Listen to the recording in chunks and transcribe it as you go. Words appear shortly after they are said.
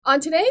On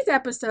today's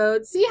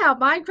episode, see how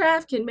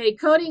Minecraft can make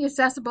coding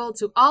accessible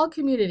to all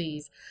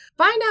communities.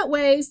 Find out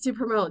ways to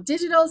promote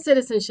digital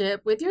citizenship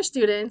with your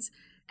students,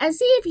 and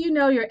see if you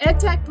know your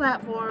EdTech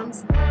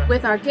platforms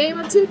with our game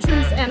of Two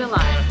Truths and a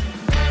Lie.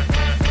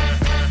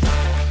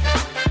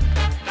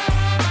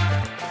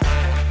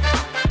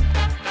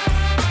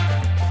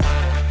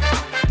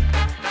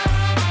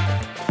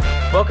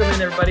 Welcome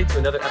in, everybody, to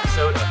another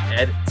episode of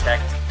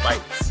EdTech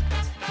Bites.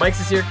 Mike's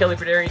is here, Kelly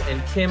Frederi,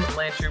 and Kim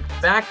Lantroop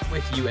back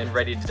with you and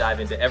ready to dive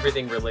into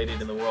everything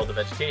related in the world of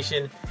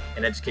education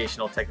and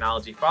educational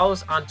technology. Follow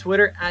us on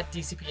Twitter at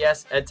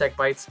DCPS EdTech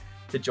Bites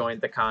to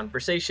join the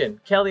conversation.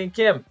 Kelly and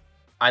Kim,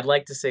 I'd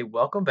like to say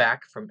welcome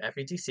back from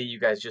FETC. You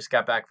guys just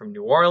got back from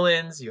New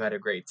Orleans. You had a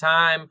great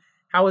time.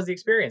 How was the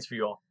experience for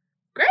you all?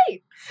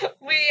 Great.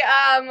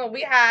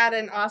 We had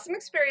an awesome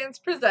experience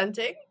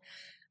presenting.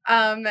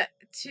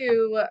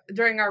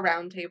 During our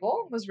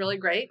roundtable was really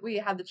great. We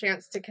had the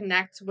chance to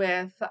connect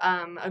with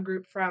a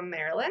group from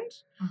Maryland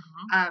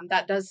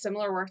that does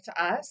similar work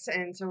to us,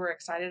 and so we're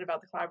excited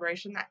about the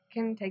collaboration that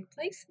can take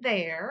place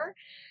there.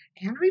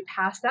 And we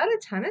passed out a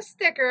ton of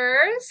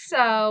stickers,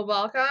 so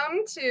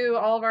welcome to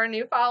all of our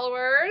new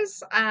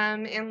followers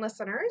and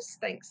listeners.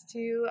 Thanks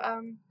to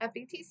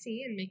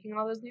FETC and making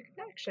all those new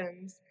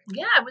connections.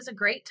 Yeah, it was a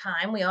great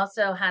time. We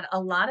also had a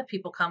lot of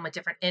people come with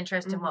different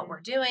interests in what we're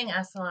doing,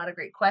 asked a lot of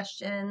great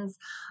questions.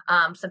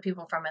 Some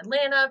people from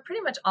Atlanta,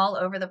 pretty much all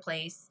over the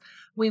place.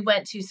 We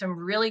went to some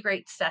really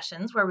great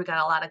sessions where we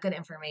got a lot of good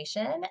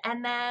information.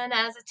 And then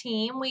as a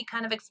team, we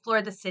kind of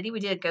explored the city. We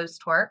did a ghost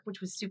tour, which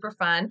was super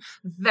fun,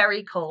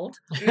 very cold,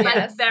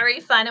 but very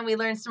fun. And we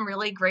learned some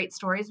really great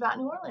stories about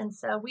New Orleans.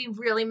 So we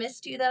really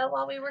missed you though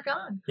while we were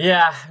gone.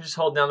 Yeah, just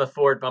holding down the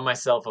fort by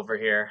myself over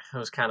here. It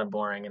was kind of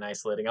boring and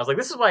isolating. I was like,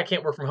 this is why I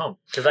can't work from home,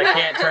 because I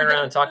can't turn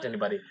around and talk to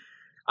anybody.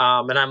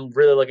 And I'm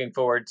really looking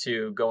forward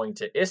to going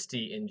to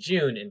ISTE in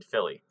June in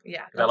Philly.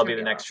 Yeah, that'll be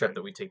the next trip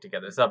that we take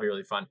together. So that'll be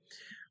really fun.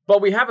 But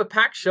we have a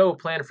packed show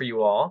planned for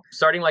you all.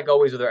 Starting like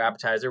always with our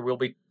appetizer, we'll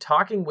be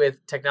talking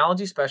with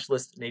technology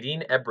specialist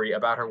Nadine Ebry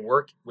about her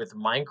work with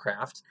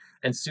Minecraft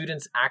and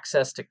students'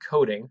 access to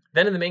coding.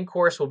 Then in the main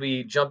course, we'll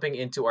be jumping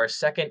into our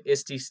second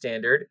ISTE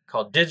standard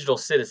called Digital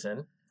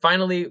Citizen.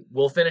 Finally,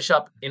 we'll finish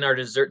up in our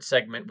dessert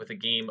segment with a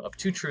game of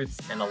Two Truths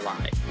and a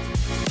Lie.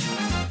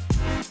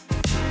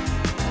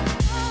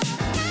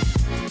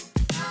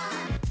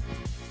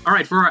 All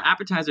right, for our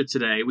appetizer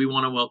today, we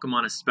want to welcome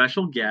on a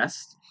special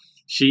guest.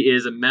 She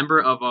is a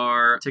member of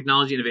our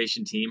technology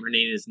innovation team. Her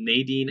name is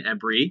Nadine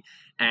Ebry,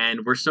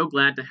 and we're so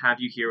glad to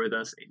have you here with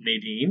us,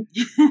 Nadine.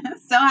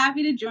 So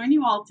happy to join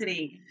you all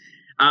today.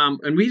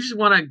 And we just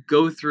want to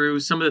go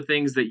through some of the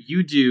things that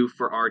you do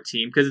for our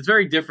team, because it's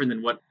very different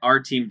than what our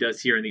team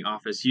does here in the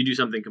office. You do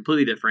something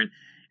completely different,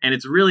 and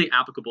it's really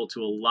applicable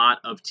to a lot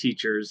of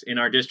teachers in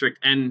our district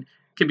and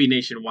can be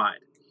nationwide.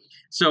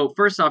 So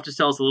first off, just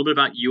tell us a little bit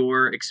about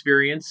your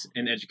experience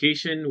in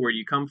education, where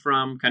you come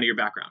from, kind of your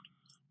background.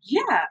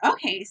 Yeah,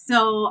 okay.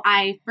 So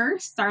I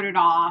first started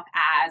off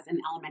as an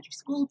elementary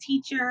school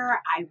teacher.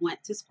 I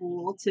went to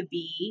school to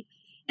be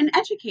an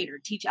educator,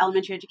 teach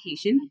elementary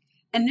education.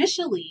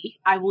 Initially,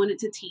 I wanted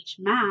to teach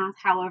math.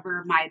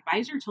 However, my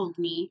advisor told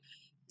me,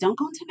 don't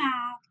go into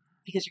math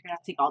because you're going to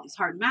have to take all these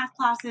hard math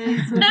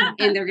classes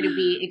and they're going to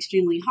be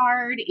extremely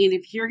hard. And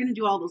if you're going to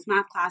do all those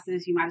math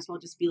classes, you might as well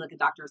just be like a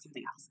doctor or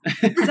something else.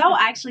 So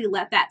I actually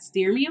let that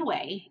steer me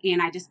away.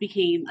 And I just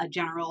became a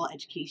general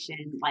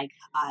education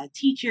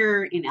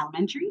teacher in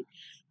elementary.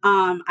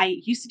 I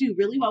used to do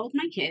really well with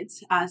my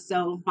kids.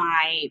 So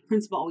my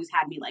principal always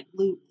had me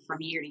loop from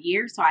year to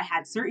year. So I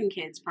had certain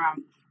kids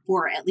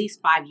for at least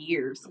 5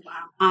 years.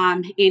 Wow.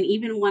 And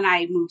even when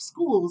I moved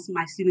schools,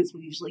 my students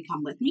would usually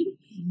come with me.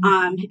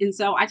 And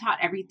so I taught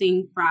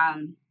everything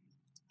from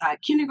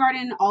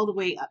kindergarten all the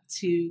way up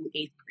to 8th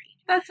grade.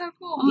 That's so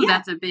cool. Ooh, yeah.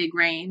 That's a big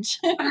range.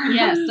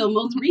 Yeah. So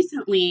most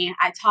recently,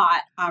 I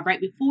taught right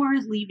before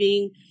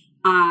leaving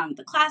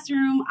the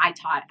classroom, I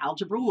taught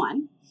Algebra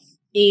 1.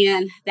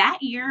 And that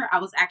year, I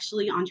was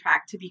actually on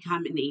track to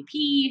become an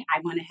AP.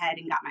 I went ahead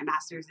and got my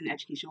master's in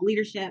educational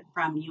leadership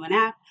from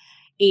UNF.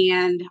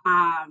 And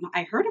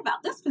I heard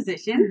about this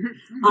position,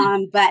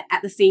 but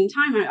at the same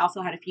time, I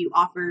also had a few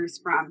offers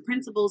from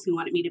principals who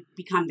wanted me to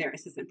become their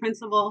assistant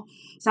principal.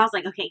 So I was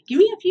like, okay, give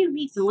me a few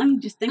weeks and let me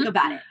just think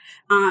about it.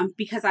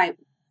 Because I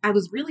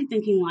was really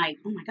thinking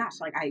oh my gosh,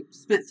 I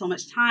spent so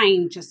much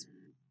time just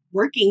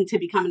working to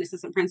become an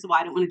assistant principal.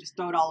 I don't want to just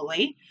throw it all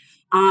away.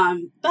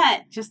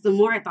 But just the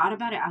more I thought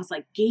about it, I was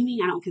like, gaming,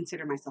 I don't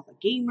consider myself a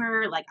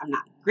gamer. I'm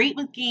not great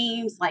with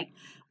games.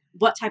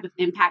 What type of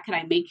impact could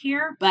I make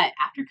here? But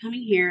after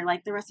coming here,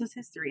 the rest is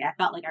history. I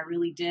felt like I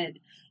really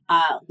did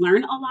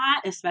learn a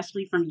lot,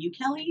 especially from you,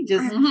 Kelly,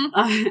 just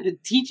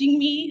teaching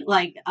me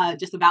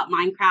just about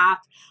Minecraft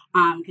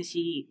because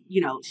she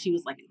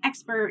was an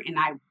expert and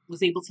I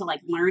was able to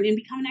learn and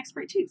become an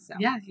expert too. So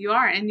yeah, you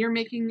are. And you're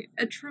making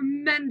a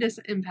tremendous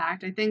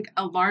impact. I think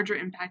a larger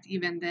impact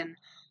even than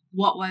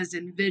what was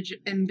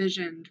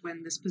envisioned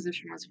when this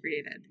position was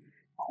created.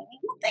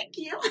 thank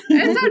you.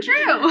 It's so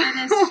true.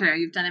 It is true.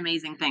 You've done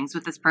amazing things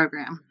with this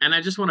program. And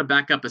I just want to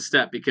back up a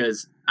step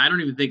because I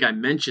don't even think I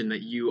mentioned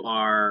that you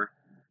are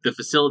the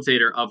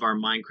facilitator of our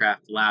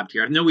Minecraft lab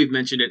here. I know we've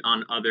mentioned it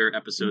on other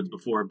episodes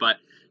before, but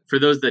for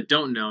those that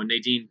don't know,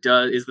 Nadine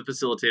is the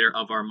facilitator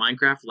of our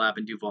Minecraft lab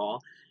in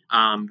Duval,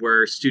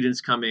 where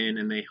students come in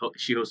and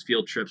she hosts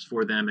field trips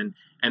for them,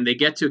 and they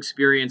get to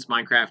experience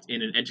Minecraft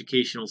in an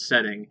educational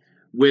setting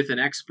with an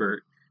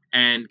expert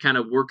and kind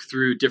of work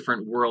through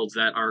different worlds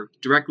that are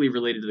directly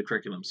related to the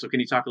curriculum. So can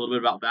you talk a little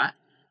bit about that?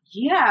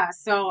 Yeah,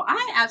 so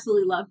I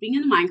absolutely love being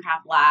in the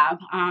Minecraft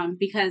lab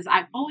because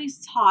I've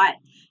always taught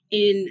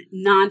in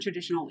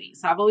non-traditional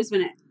ways. So I've always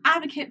been an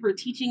advocate for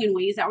teaching in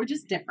ways that were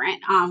just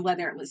different,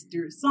 whether it was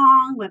through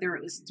song, whether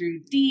it was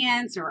through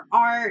dance or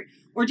art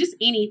or just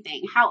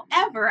anything.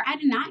 However, I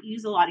did not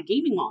use a lot of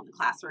gaming while in the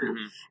classroom.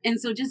 Mm-hmm.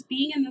 And so just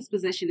being in this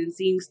position and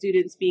seeing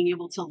students being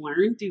able to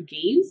learn through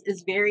games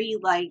is very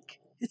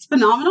it's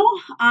phenomenal.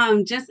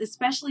 Just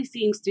especially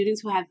seeing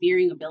students who have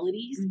varying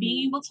abilities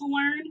being able to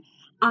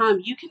learn.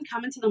 You can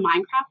come into the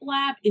Minecraft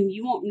lab and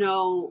you won't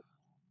know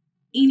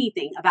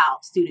anything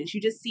about students. You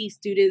just see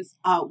students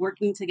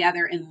working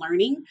together and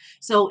learning.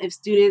 So if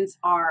students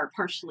are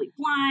partially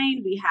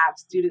blind, we have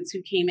students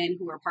who came in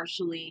who are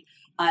partially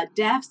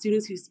deaf,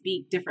 students who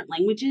speak different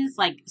languages.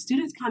 Like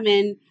students come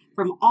in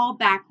from all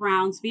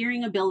backgrounds,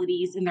 varying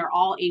abilities, and they're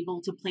all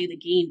able to play the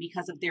game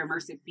because of their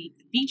immersive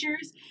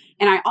features.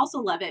 And I also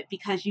love it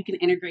because you can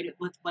integrate it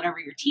with whatever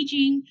you're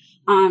teaching.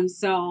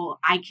 So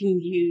I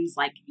can use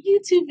like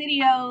YouTube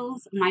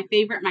videos, my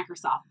favorite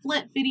Microsoft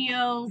Flip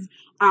videos,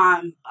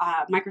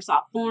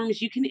 Microsoft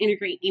Forms. You can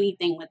integrate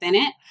anything within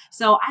it.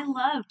 So I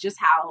love just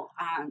how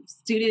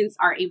students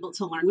are able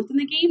to learn within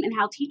the game and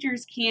how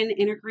teachers can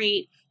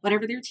integrate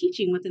whatever they're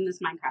teaching within this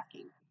Minecraft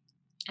game.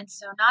 And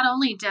so not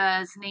only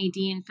does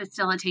Nadine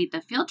facilitate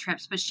the field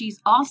trips, but she's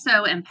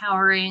also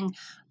empowering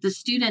the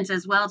students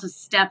as well to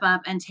step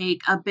up and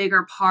take a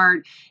bigger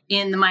part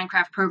in the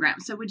Minecraft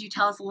program. So would you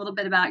tell us a little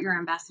bit about your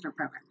ambassador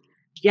program?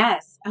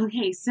 Yes.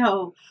 Okay.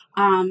 So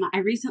I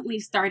recently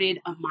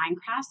started a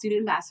Minecraft student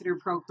ambassador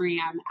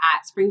program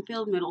at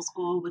Springfield Middle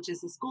School, which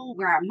is the school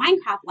where our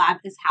Minecraft lab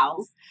is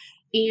housed.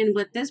 And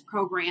with this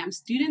program,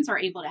 students are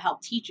able to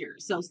help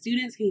teachers. So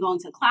students can go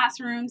into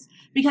classrooms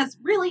because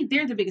really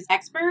they're the biggest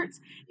experts.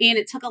 And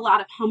it took a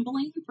lot of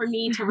humbling for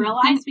me to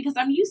realize because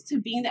I'm used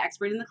to being the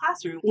expert in the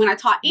classroom. When I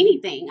taught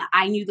anything,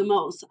 I knew the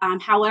most.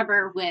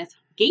 However, with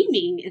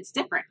gaming, it's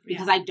different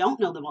because I don't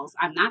know the most.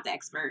 I'm not the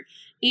expert.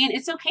 And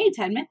it's okay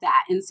to admit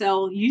that. And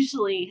so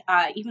usually,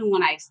 even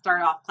when I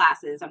start off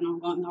classes, I'm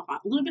going off on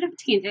a little bit of a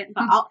tangent,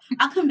 but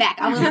I'll come back.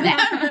 I will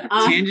back.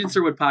 Tangents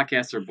are what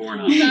podcasts are born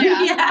on.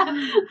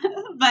 Yeah.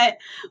 But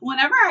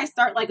whenever I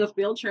start like a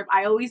field trip,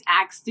 I always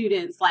ask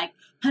students like,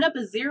 put up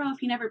a 0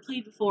 if you never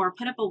played before,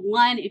 put up a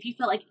 1 if you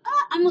feel like,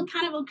 I'm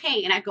kind of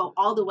okay. And I go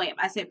all the way up.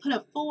 I say, put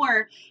a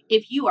 4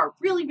 if you are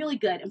really, really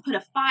good, and put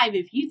a 5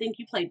 if you think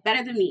you played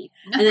better than me.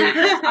 And then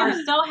kids are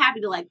so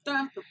happy to like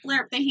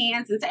flare up their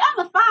hands and say,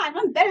 I'm a 5,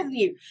 I'm better than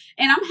you.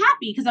 And I'm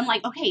happy because I'm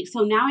like, okay, so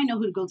now I know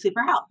who to go to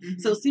for help.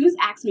 So students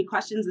ask me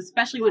questions,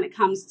 especially when it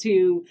comes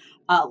to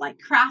like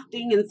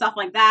crafting and stuff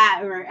like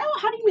that, or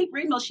how do you make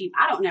rainbow sheep?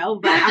 I don't know,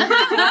 but I'm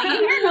going to tell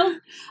you, here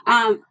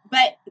knows.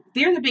 But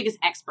they're the biggest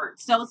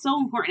experts, so it's so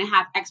important to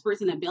have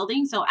experts in a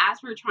building. So as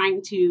we're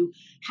trying to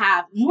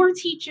have more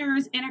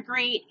teachers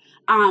integrate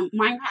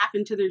Minecraft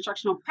into their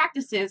instructional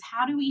practices,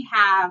 how do we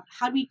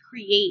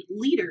create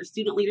leaders,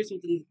 student leaders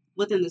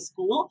within the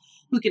school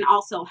who can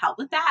also help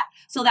with that?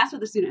 So that's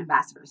what the student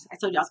ambassadors, I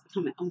told you I was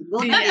coming a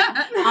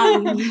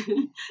little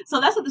bit. So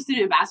that's what the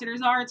student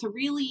ambassadors are, to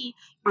really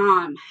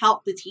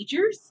help the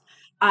teachers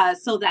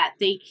so that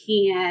they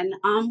can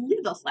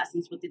leave those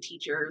lessons with the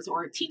teachers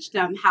or teach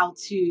them how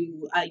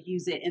to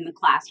use it in the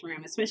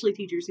classroom, especially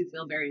teachers who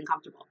feel very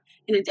uncomfortable.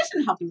 In addition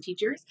to helping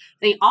teachers,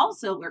 they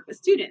also work with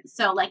students.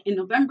 So like in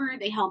November,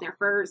 they held their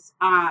first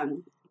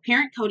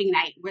parent coding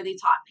night where they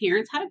taught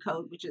parents how to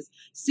code, which is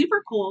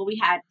super cool. We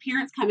had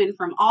parents come in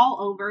from all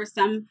over.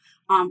 Some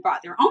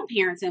brought their own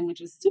parents in,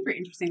 which was super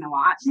interesting to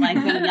watch, like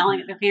them yelling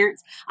at their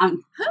parents.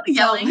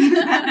 Yelling.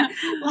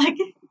 Like,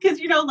 because,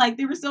 like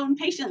they were so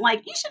impatient,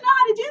 like, you should know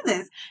how to do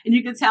this. And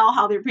you could tell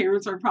how their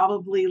parents are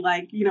probably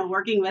like,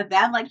 working with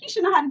them, like, you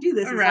should know how to do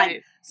this. It's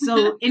like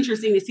so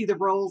interesting to see the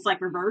roles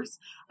like reverse,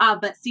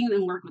 but seeing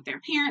them work with their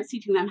parents,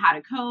 teaching them how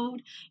to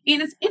code.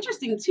 And it's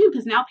interesting too,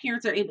 because now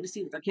parents are able to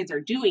see what their kids are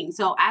doing.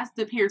 So as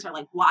the parents are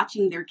like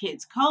watching their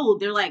kids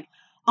code, they're like,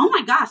 oh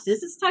my gosh,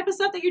 this is the type of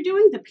stuff that you're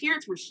doing? The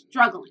parents were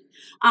struggling.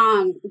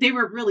 They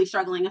were really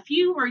struggling. A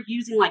few were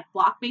using like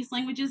block-based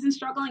languages and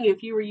struggling. A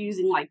few were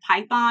using like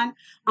Python.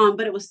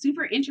 But it was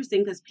super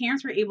interesting because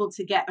parents were able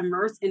to get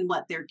immersed in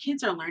what their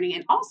kids are learning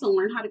and also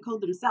learn how to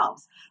code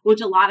themselves,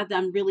 which a lot of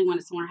them really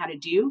wanted to learn how to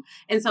do.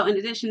 And so in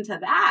addition to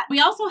that, we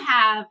also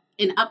have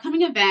an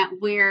upcoming event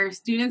where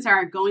students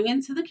are going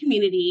into the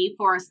community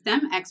for a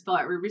STEM Expo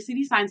at River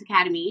City Science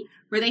Academy,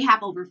 where they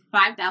have over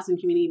 5,000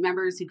 community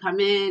members who come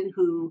in,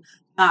 who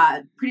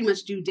pretty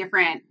much do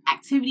different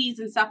activities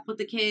and stuff with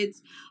the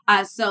kids.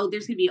 So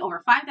there's going to be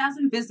over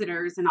 5,000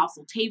 visitors and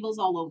also tables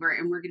all over,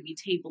 and we're going to be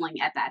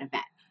tabling at that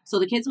event. So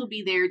the kids will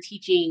be there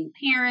teaching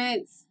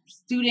parents,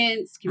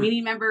 students,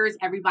 community members,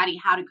 everybody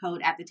how to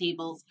code at the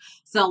tables.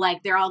 So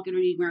like they're all going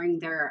to be wearing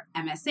their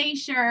MSA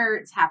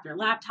shirts, have their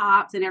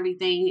laptops and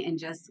everything. And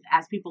just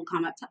as people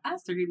come up to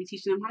us, they're going to be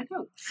teaching them how to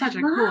code. Such a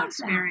Love cool that.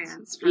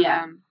 experience for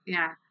them.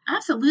 Yeah.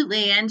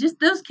 Absolutely. And just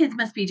those kids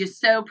must be just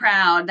so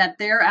proud that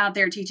they're out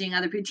there teaching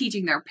other people,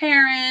 teaching their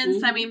parents.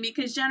 Mm-hmm. I mean,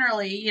 because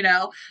generally, you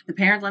know, the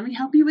parents, let me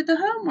help you with the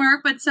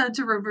homework. But so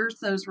to reverse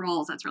those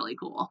roles, that's really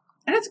cool.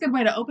 And it's a good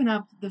way to open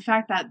up the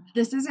fact that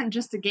this isn't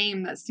just a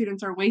game that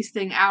students are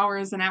wasting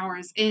hours and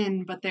hours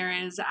in, but there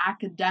is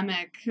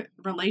academic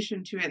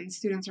relation to it, and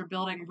students are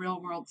building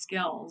real-world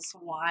skills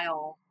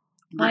while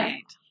playing.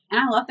 Right. And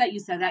I love that you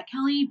said that,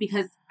 Kelly,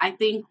 because I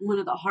think one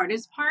of the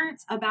hardest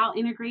parts about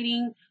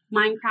integrating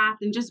Minecraft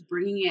and just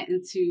bringing it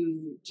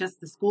into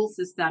just the school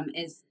system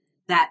is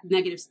that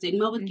negative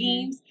stigma with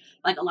games.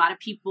 Like a lot of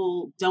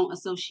people don't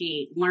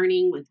associate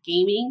learning with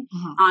gaming.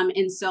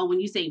 And so when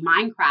you say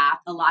Minecraft,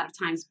 a lot of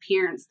times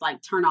parents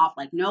like turn off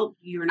like, nope,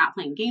 you're not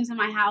playing games in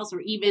my house,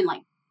 or even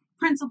like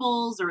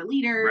principals or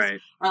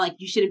leaders or like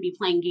you shouldn't be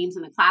playing games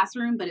in the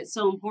classroom. But it's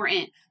so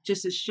important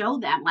just to show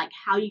them like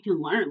how you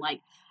can learn.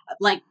 Like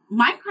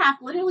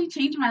Minecraft literally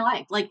changed my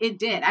life. Like it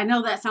did. I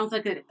know that sounds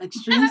like an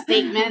extreme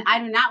statement. I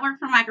do not work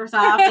for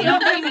Microsoft. They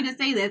don't pay me to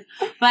say this,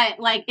 but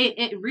like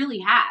it really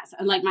has.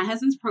 And like my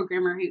husband's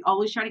programmer, he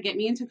always tried to get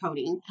me into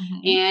coding,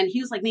 and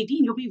he was like,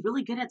 Nadine, you'll be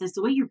really good at this.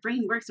 The way your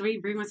brain works, the way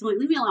your brain works. I'm like,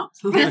 leave me alone.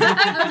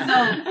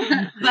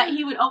 But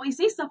he would always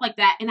say stuff like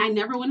that, and I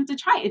never wanted to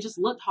try it. It just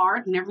looked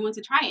hard. Never wanted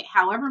to try it.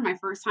 However, my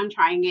first time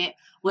trying it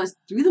was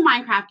through the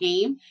Minecraft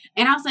game,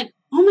 and I was like,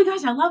 oh my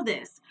gosh, I love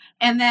this.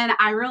 And then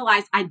I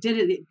realized I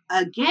did it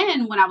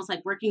again when I was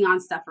like working on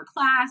stuff for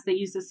class. They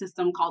use a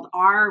system called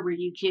R where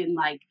you can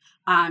like,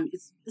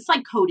 it's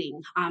like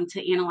coding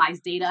to analyze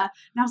data.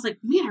 And I was like,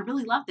 man, I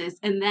really love this.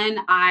 And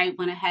then I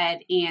went ahead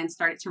and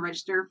started to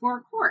register for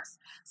a course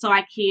so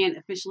I can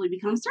officially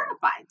become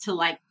certified to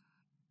like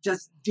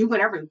just do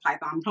whatever with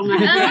Python. I'm not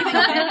gonna do anything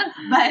with it,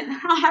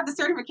 but I'll have the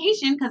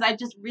certification because I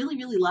just really,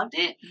 really loved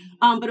it.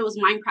 But it was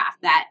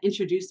Minecraft that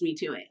introduced me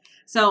to it.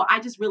 So I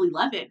just really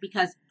love it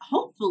because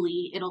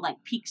hopefully it'll like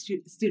pique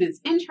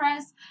students'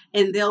 interest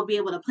and they'll be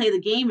able to play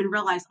the game and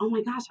realize, oh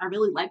my gosh, I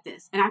really like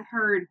this. And I've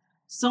heard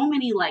so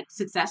many like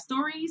success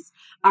stories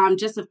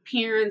just of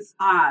parents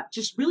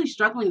just really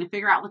struggling to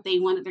figure out what they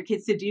wanted their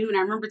kids to do. And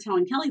I remember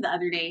telling Kelly the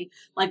other day,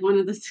 like one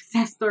of the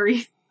success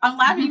stories. I'm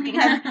laughing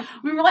because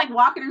we were like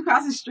walking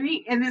across the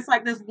street and it's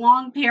like this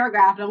long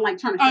paragraph and I'm like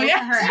trying to show it to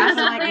her as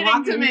I'm like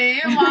walking to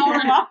me while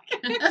we're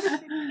walking.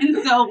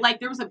 And so like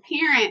there was a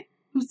parent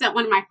who sent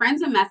one of my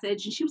friends a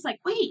message and she was like,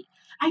 wait,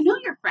 I know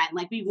your friend.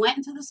 Like we went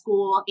into the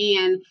school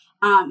and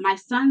my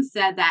son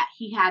said that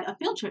he had a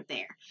field trip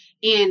there.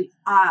 And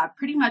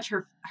pretty much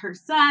her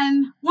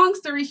son, long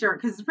story short,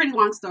 because it's a pretty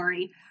long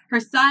story, her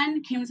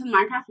son came into the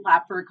Minecraft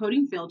lab for a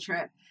coding field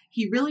trip.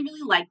 He really,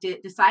 really liked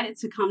it, decided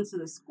to come to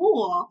the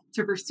school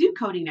to pursue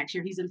coding next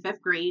year. He's in 5th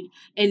grade,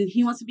 and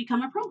he wants to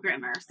become a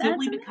programmer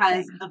simply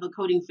because of a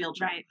coding field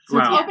trip. Right. So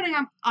it's opening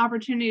up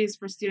opportunities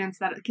for students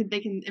that they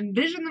can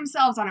envision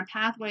themselves on a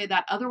pathway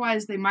that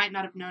otherwise they might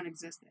not have known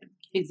existed.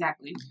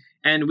 Exactly.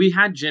 And we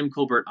had Jim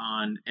Colbert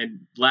on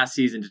last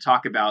season to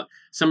talk about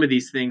some of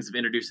these things of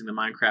introducing the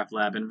Minecraft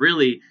lab and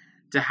really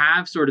to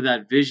have sort of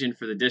that vision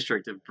for the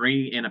district of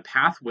bringing in a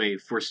pathway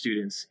for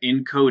students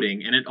in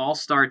coding. And it all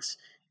starts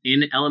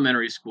in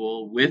elementary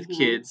school with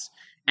kids,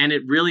 and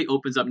it really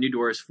opens up new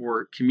doors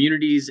for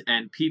communities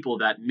and people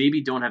that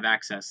maybe don't have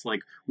access, like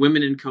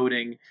women in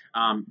coding,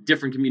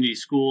 different community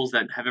schools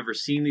that have ever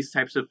seen these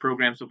types of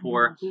programs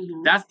before.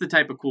 That's the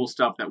type of cool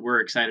stuff that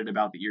we're excited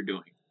about that you're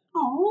doing.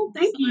 Oh,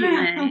 thank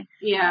you.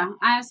 Yeah,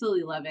 I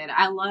absolutely love it.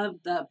 I love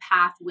the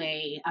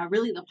pathway,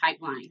 really the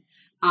pipeline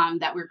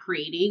that we're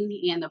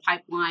creating, and the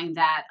pipeline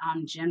that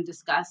Jim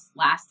discussed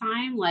last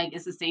time. Like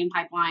it's the same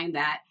pipeline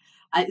that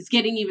it's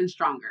getting even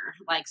stronger.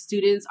 Like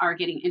students are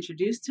getting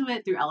introduced to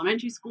it through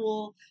elementary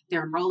school.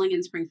 They're enrolling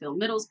in Springfield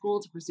Middle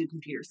School to pursue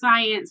computer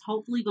science,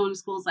 hopefully going to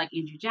schools like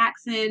Andrew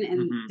Jackson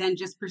and then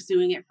just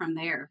pursuing it from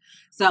there.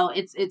 So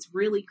it's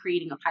really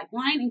creating a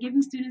pipeline and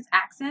giving students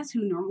access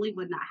who normally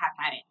would not have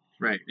had it.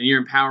 Right. And you're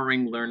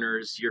empowering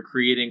learners. You're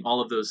creating all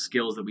of those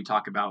skills that we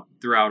talk about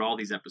throughout all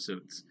these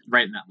episodes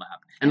right in that lab.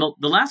 And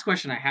the last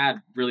question I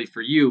had really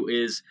for you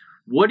is,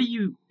 what do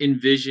you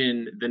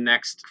envision the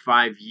next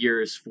 5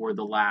 years for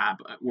the lab,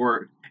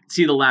 or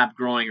see the lab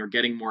growing or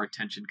getting more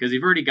attention? Because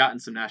you've already gotten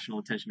some national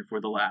attention for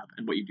the lab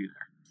and what you do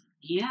there.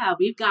 Yeah,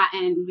 we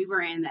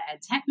were in the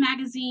EdTech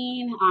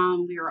magazine.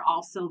 We were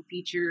also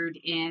featured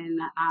in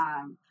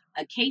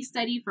a case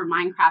study for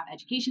Minecraft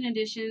Education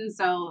Edition.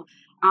 So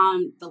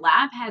the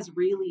lab has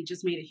really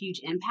just made a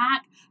huge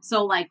impact.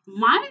 So like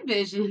my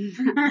vision,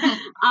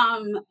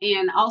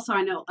 and also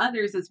I know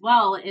others as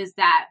well, is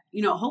that,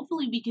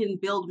 hopefully we can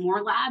build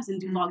more labs in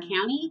Duval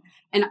County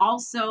and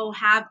also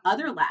have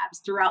other labs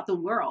throughout the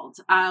world.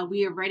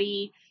 We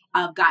already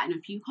gotten a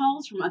few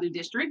calls from other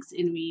districts,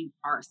 and we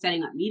are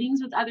setting up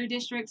meetings with other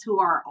districts who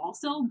are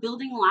also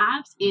building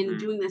labs and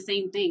doing the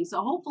same thing.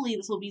 So hopefully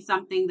this will be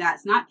something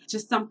that's not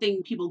just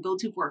something people go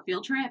to for a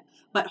field trip,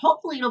 but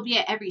hopefully it'll be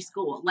at every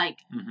school. Like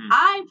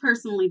I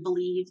personally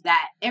believe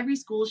that every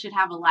school should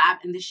have a lab,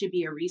 and this should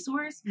be a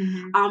resource,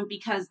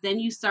 because then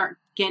you start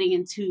getting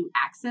into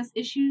access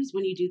issues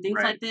when you do things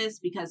like this,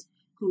 because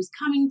who's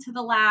coming to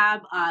the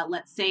lab?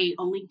 Let's say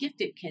only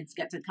gifted kids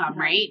get to come,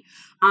 right?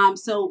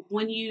 So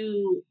when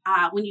you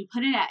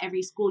put it at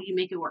every school, you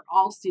make it where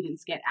all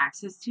students get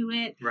access to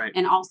it,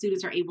 and all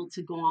students are able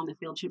to go on the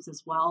field trips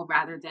as well,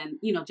 rather than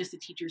just the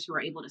teachers who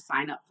are able to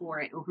sign up for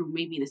it, or who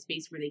may be in a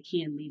space where they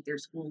can leave their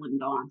school and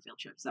go on field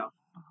trips. So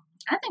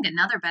I think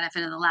another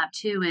benefit of the lab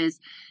too is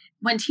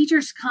when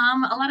teachers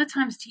come, a lot of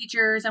times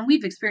teachers, and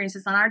we've experienced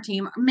this on our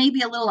team, may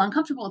be a little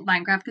uncomfortable with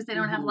Minecraft because they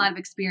don't have a lot of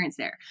experience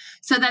there.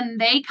 So then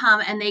they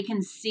come and they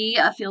can see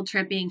a field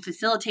trip being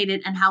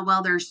facilitated and how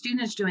well their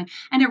students are doing.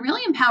 And it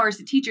really empowers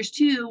the teachers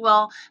too.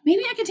 Well,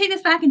 maybe I could take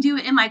this back and do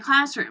it in my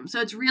classroom. So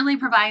it's really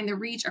providing the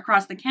reach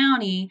across the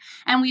county.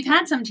 And we've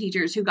had some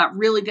teachers who got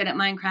really good at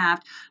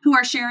Minecraft who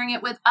are sharing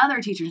it with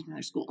other teachers in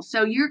their school.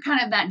 So you're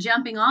kind of that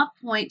jumping off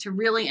point to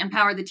really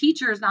empower the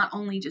teachers, not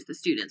only just the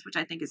students, which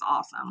I think is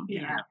awesome.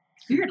 Yeah.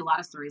 We heard a lot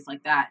of stories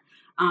like that.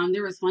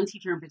 There was one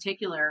teacher in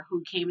particular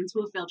who came into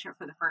a field trip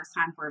for the first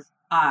time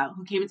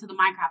who came into the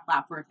Minecraft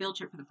lab for a field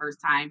trip for the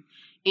first time.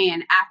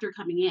 And after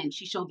coming in,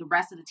 she showed the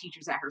rest of the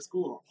teachers at her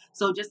school.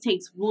 So it just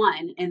takes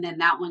one, and then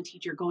that one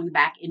teacher going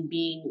back and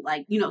being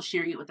like,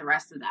 sharing it with the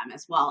rest of them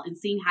as well, and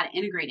seeing how to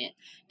integrate it.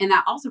 And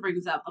that also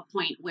brings up a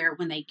point where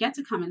when they get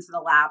to come into the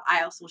lab,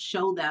 I also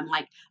show them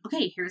like,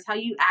 okay, here's how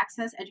you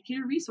access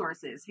educator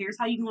resources. Here's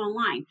how you go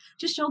online.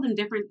 Just show them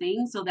different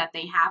things so that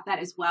they have that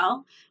as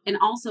well. And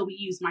also we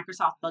use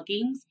Microsoft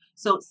Bookings.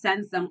 So it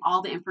sends them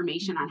all the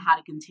information on how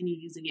to continue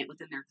using it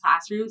within their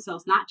classroom. So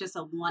it's not just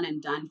a one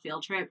and done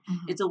field trip.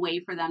 It's a way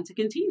for them to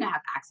continue to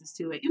have access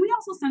to it. And we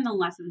also send them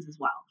lessons as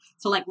well.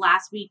 So like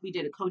last week we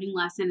did a coding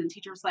lesson, and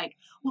teacher was like,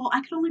 well,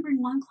 I could only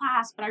bring one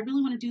class, but I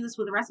really want to do this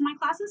with the rest of my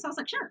classes. So I was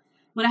like, sure.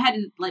 Went ahead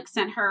and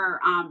sent her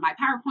my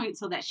PowerPoint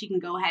so that she can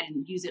go ahead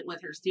and use it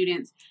with her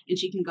students, and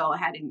she can go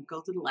ahead and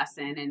go through the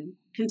lesson and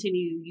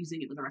continue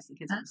using it with the rest of the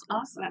kids. That's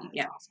awesome.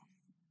 Yeah. Awesome.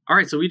 All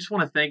right, so we just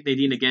want to thank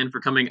Nadine again for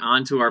coming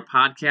on to our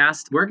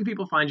podcast. Where can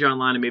people find you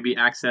online and maybe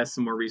access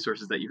some more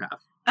resources that you have?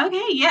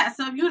 Okay, yeah.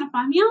 So if you want to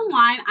find me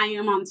online, I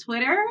am on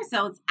Twitter.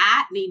 So it's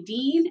at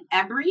Nadine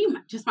Ebery,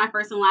 just my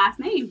first and last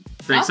name.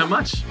 Thanks so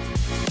much.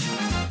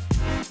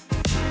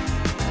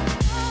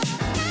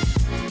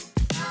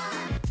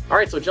 All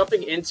right, so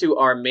jumping into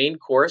our main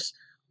course,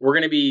 we're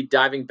going to be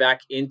diving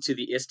back into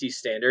the ISTE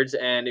standards.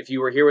 And if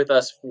you were here with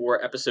us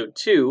for episode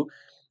 2,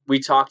 we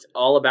talked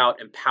all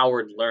about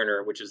Empowered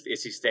Learner, which is the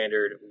ISTE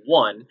Standard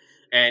 1,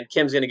 and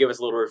Kim's going to give us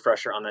a little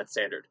refresher on that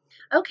standard.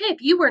 Okay,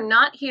 if you were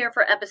not here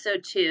for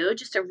episode 2,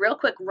 just a real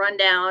quick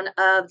rundown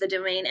of the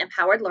domain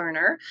Empowered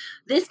Learner.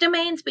 This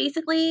domain's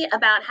basically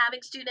about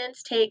having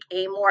students take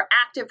a more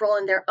active role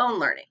in their own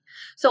learning.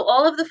 So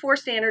all of the 4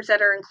 standards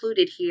that are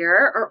included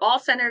here are all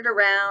centered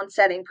around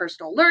setting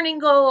personal learning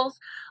goals,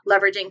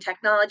 leveraging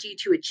technology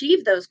to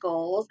achieve those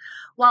goals,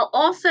 while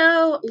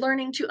also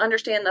learning to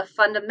understand the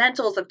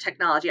fundamentals of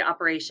technology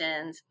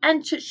operations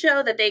and to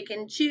show that they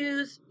can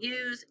choose,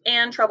 use,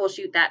 and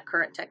troubleshoot that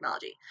current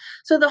technology.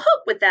 So the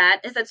hope with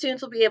that is that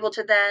students will be able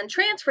to then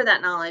transfer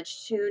that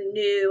knowledge to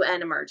new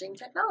and emerging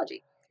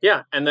technology.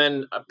 Yeah, and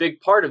then a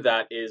big part of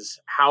that is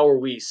how are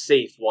we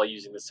safe while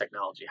using this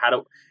technology?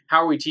 How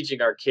are we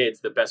teaching our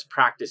kids the best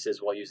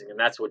practices while using them?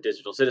 That's what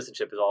digital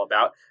citizenship is all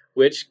about,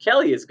 which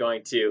Kelly is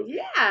going to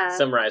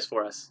summarize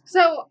for us.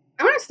 So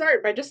I want to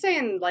start by just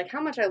saying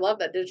how much I love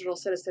that digital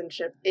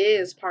citizenship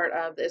is part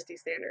of the ISTE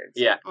standards.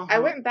 Yeah. I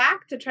went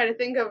back to try to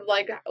think of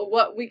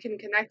what we can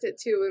connect it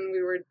to when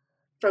we were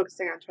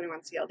focusing on 21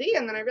 CLD,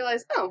 and then I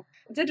realized,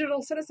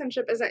 digital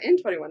citizenship isn't in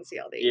 21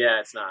 CLD. Yeah,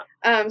 it's not.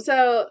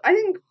 So I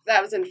think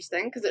that was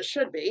interesting because it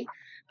should be,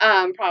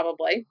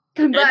 probably.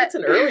 And it's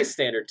an early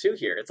standard too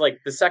here. It's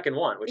like the second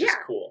one, which is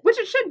cool. Which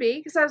it should be,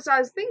 because as I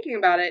was thinking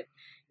about it,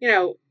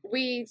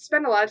 we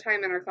spend a lot of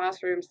time in our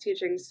classrooms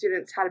teaching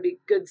students how to be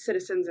good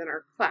citizens in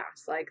our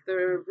class, like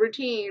the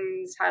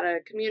routines, how to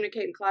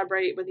communicate and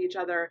collaborate with each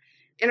other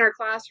in our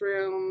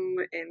classroom,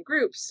 in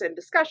groups and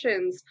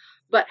discussions,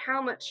 but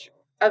how much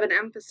of an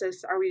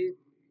emphasis are we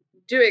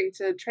doing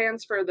to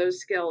transfer those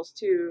skills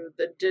to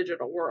the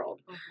digital world?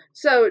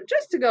 So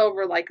just to go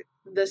over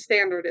the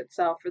standard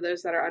itself for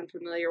those that are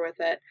unfamiliar with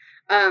it,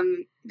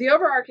 the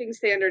overarching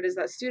standard is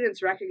that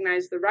students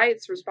recognize the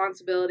rights,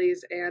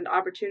 responsibilities, and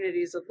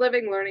opportunities of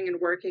living, learning,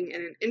 and working in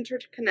an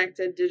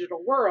interconnected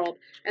digital world,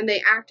 and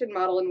they act and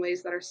model in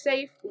ways that are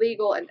safe,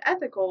 legal, and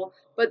ethical,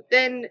 but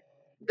then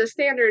the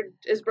standard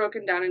is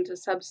broken down into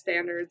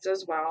substandards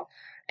as well.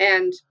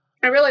 And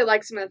I really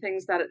like some of the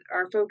things that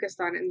are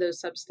focused on in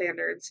those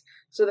substandards.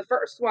 So the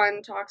first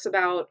one talks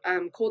about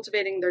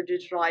cultivating their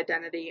digital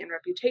identity and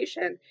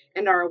reputation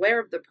and are aware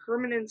of the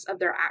permanence of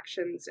their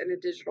actions in a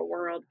digital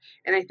world.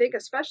 And I think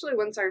especially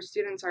once our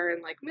students are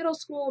in like middle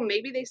school,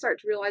 maybe they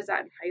start to realize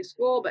that in high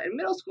school, but in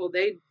middle school,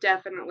 they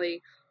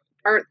definitely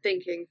aren't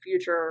thinking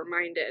future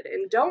minded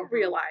and don't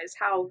realize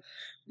how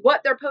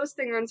what they're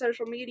posting on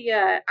social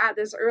media at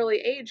this early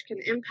age can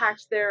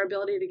impact their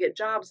ability to get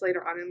jobs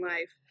later on in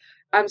life.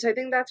 So I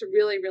think that's a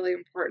really, really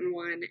important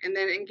one. And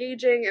then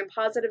engaging in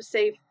positive,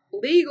 safe,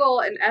 legal,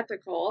 and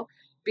ethical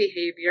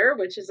behavior,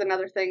 which is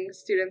another thing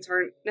students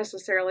aren't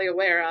necessarily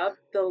aware of,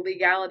 the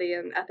legality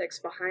and ethics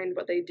behind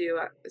what they do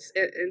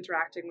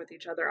interacting with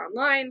each other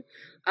online.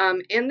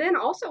 And then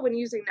also when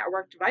using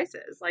network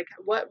devices, like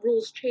what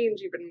rules change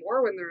even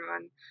more when they're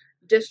on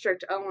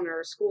district owned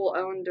or school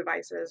owned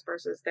devices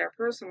versus their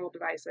personal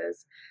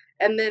devices.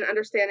 And then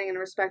understanding and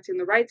respecting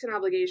the rights and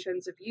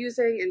obligations of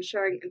using and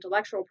sharing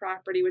intellectual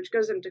property, which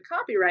goes into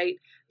copyright,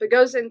 but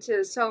goes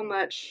into so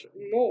much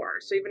more.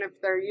 So even if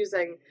they're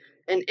using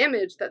an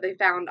image that they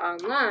found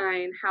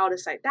online, how to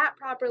cite that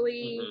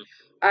properly,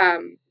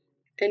 and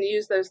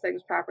use those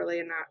things properly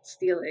and not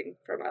stealing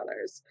from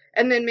others.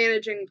 And then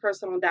managing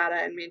personal data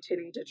and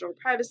maintaining digital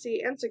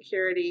privacy and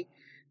security,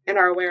 and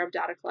are aware of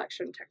data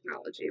collection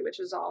technology, which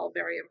is all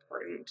very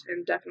important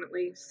and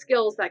definitely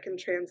skills that can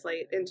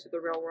translate into the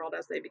real world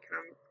as they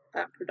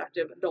become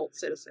productive adult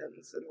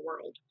citizens in the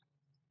world.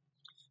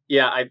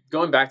 Yeah,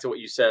 going back to what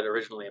you said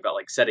originally about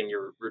like setting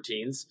your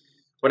routines.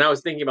 When I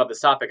was thinking about this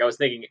topic, I was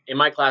thinking in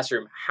my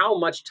classroom, how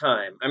much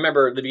time? I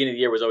remember at the beginning of the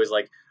year was always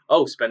like,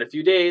 oh, spend a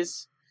few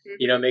days,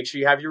 make sure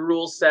you have your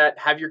rules set,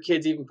 have your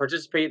kids even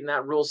participate in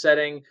that rule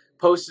setting,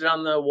 post it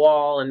on the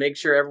wall and make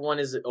sure everyone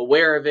is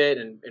aware of it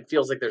and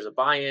feels like there's a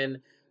buy-in.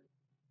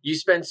 You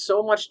spend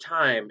so much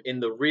time in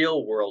the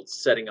real world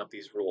setting up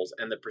these rules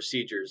and the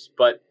procedures,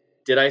 but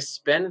did I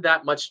spend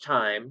that much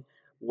time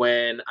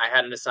when I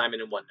had an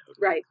assignment in OneNote?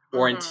 Right.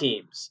 Or in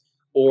Teams?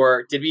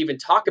 Or did we even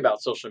talk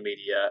about social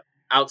media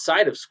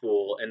outside of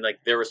school and like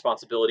their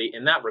responsibility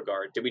in that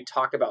regard? Did we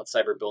talk about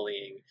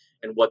cyberbullying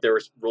and what their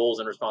roles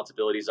and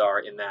responsibilities are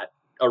in that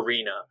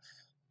arena?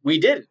 We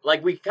didn't.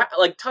 Like we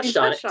touched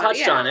on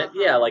it.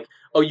 Yeah, like,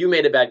 oh, you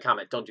made a bad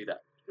comment. Don't do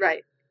that.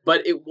 Right.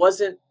 But it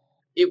wasn't.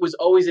 It was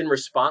always in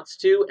response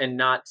to and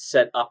not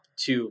set up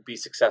to be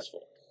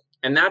successful.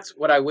 And that's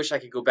what I wish I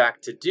could go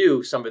back to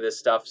do, some of this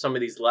stuff, some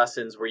of these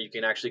lessons where you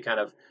can actually kind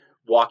of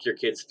walk your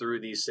kids through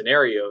these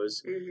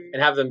scenarios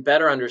and have them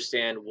better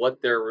understand what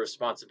their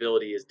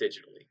responsibility is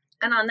digitally.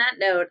 And on that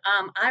note,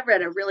 I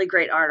read a really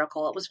great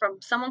article. It was from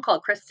someone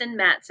called Kristen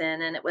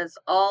Matson, and it was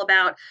all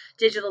about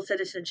digital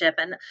citizenship.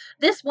 And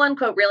this one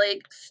quote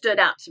really stood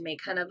out to me,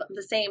 kind of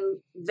the same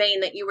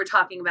vein that you were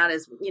talking about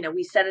as,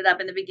 we set it up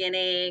in the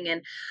beginning.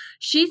 And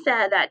she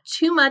said that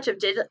too much of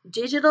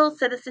digital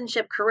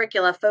citizenship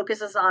curricula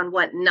focuses on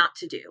what not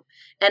to do,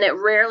 and it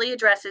rarely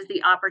addresses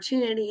the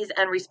opportunities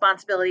and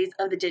responsibilities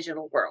of the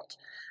digital world.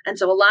 And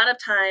so a lot of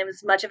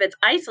times, much of it's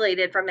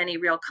isolated from any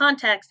real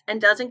context and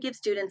doesn't give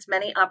students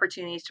many opportunities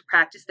to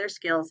practice their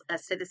skills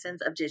as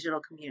citizens of digital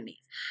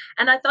communities.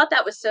 And I thought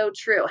that was so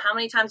true. How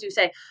many times do you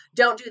say,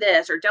 don't do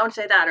this, or don't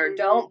say that, or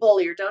don't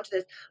bully, or don't do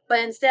this, but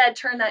instead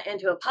turn that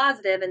into a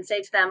positive and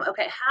say to them,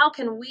 okay, how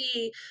can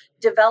we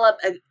develop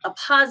a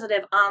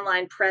positive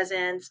online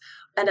presence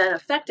and an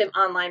effective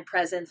online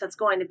presence that's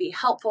going to be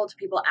helpful to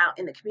people out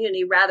in the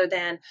community rather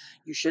than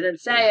you shouldn't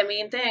say a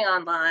mean thing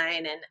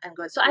online and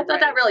go. So I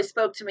thought that really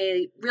spoke to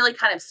me, really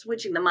kind of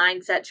switching the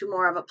mindset to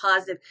more of a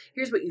positive,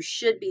 here's what you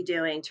should be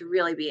doing to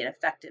really be an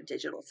effective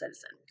digital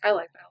citizen. I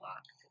like that a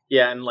lot.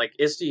 Yeah, and like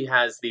ISTE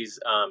has these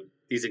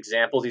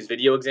examples, these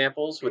video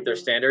examples with their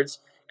standards.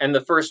 And the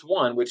first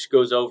one, which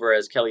goes over,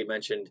 as Kelly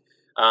mentioned,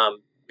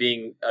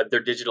 being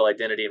their digital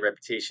identity and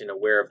reputation,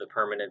 aware of the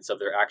permanence of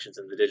their actions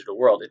in the digital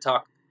world.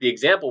 The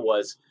example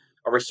was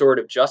a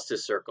restorative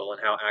justice circle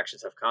and how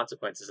actions have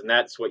consequences. And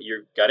that's what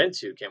you got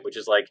into, Kim, which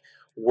is like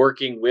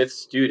working with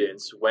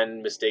students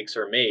when mistakes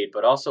are made,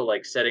 but also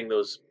like setting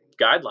those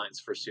guidelines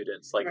for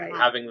students, like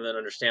having them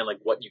understand like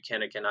what you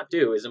can and cannot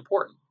do is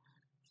important.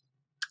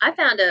 I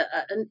found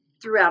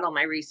throughout all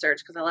my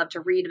research, because I love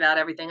to read about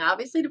everything,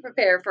 obviously to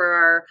prepare for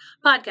our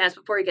podcast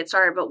before we get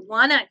started. But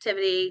one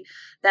activity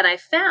that I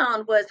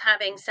found was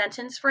having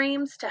sentence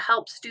frames to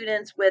help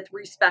students with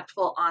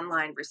respectful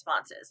online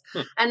responses.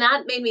 And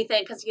that made me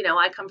think, because,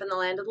 I come from the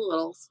land of the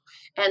littles.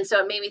 And so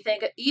it made me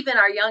think even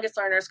our youngest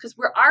learners, because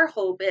our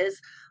hope is,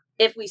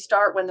 if we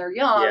start when they're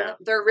young,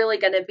 they're really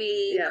going to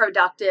be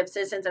productive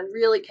citizens and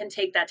really can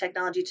take that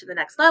technology to the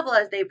next level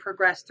as they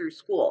progress through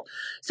school.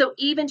 So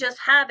even just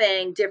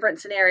having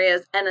different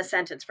scenarios and a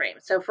sentence frame.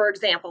 So for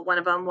example, one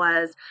of them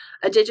was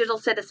a digital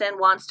citizen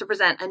wants to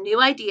present a new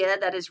idea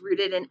that is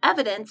rooted in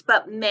evidence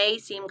but may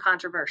seem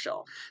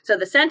controversial. So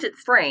the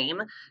sentence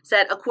frame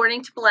said,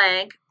 according to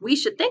blank, we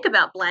should think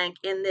about blank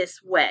in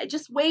this way.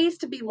 Just ways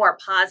to be more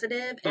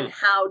positive and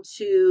how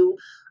to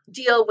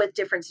deal with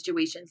different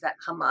situations that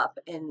come up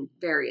in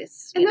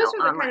various, And those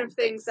know, are the kind online of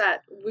things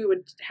that we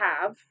would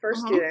have for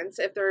Mhm. students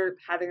if they're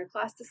having a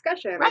class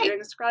discussion or Right.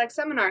 doing a Socratic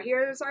seminar.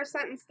 Here's our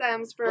sentence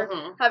stems for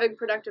Mhm. having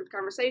productive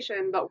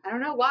conversation. But I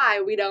don't know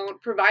why we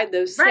don't provide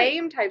those Right.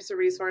 same types of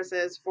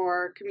resources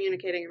for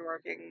communicating and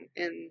working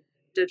in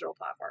digital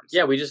platforms.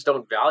 Yeah, we just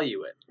don't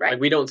value it. Right.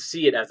 Like we don't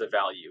see it as a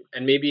value,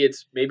 and maybe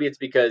it's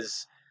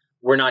because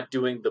we're not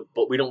doing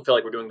we don't feel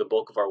like we're doing the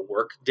bulk of our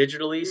work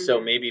digitally. So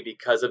Mhm. maybe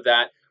because of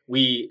that,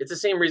 it's the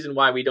same reason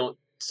why we don't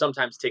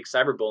sometimes take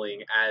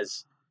cyberbullying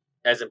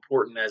as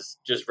important as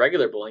just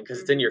regular bullying, because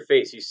it's in your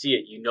face. You see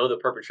it, you know the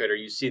perpetrator,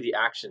 you see the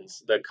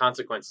actions, the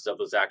consequences of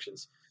those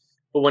actions.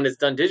 But when it's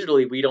done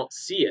digitally, we don't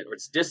see it, or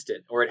it's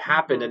distant, or it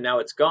happened and now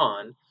it's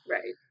gone.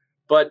 Right.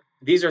 But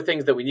these are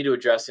things that we need to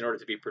address in order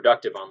to be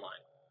productive online.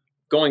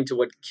 Going to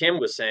what Kim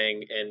was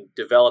saying and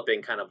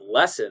developing kind of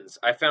lessons,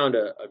 I found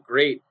a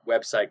great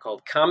website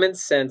called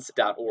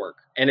commonsense.org,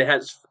 and it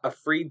has a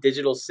free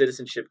digital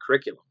citizenship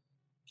curriculum.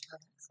 Oh,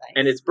 that's nice.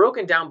 And it's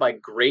broken down by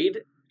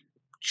grade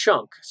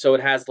chunk. So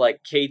it has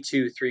like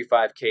K2, 3,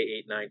 5,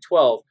 K8, 9,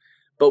 12.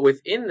 But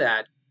within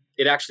that,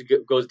 it actually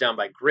goes down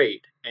by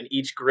grade. And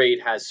each grade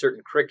has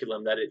certain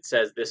curriculum that it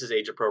says this is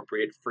age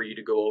appropriate for you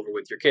to go over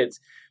with your kids.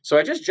 So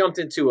I just jumped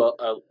into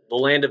the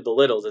land of the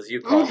littles, as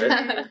you called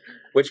it,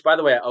 which, by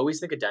the way, I always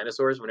think of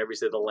dinosaurs whenever you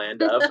say the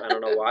land of. I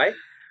don't know why.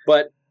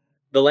 But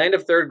the land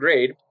of third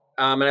grade.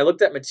 And I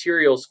looked at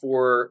materials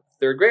for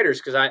third graders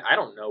because I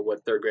don't know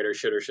what third graders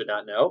should or should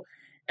not know.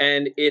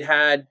 And it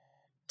had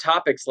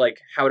topics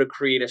like how to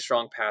create a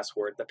strong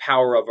password, the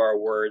power of our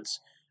words,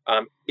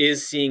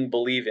 is seeing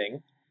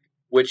believing,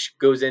 which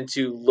goes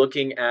into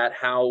looking at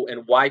how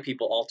and why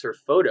people alter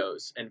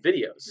photos and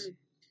videos,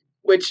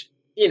 which,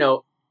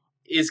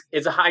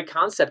 is a high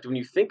concept when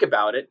you think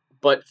about it.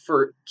 But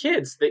for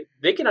kids,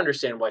 they can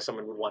understand why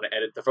someone would want to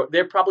edit the photo.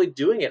 They're probably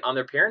doing it on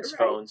their parents'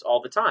 phones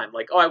all the time.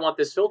 Like, oh, I want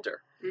this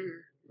filter. Mm-hmm.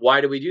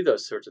 Why do we do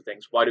those sorts of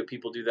things? Why do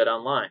people do that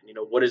online?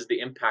 What is the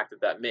impact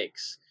that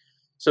makes?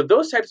 So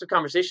those types of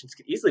conversations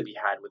could easily be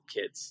had with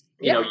kids,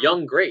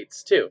 young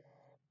grades too.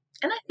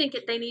 And I think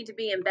they need to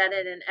be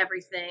embedded in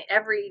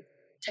every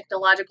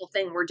technological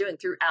thing we're doing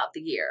throughout the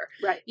year.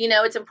 Right.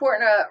 It's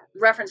important to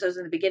reference those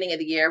in the beginning of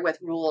the year with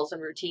rules and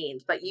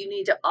routines, but you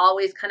need to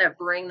always kind of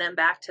bring them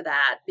back to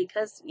that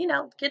because,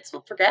 kids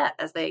will forget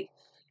as they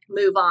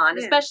move on,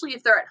 especially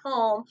if they're at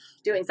home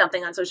doing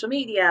something on social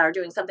media or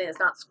doing something that's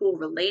not school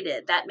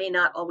related. That may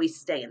not always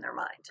stay in their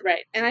mind.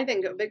 Right. And I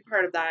think a big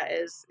part of that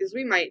is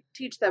we might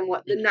teach them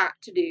what the not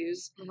to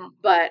do's,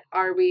 but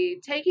are we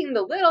taking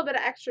the little bit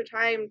of extra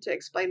time to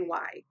explain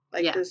why?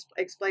 Just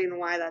explain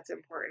why that's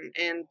important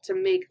and to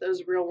make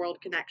those real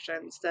world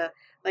connections to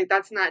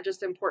that's not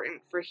just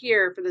important for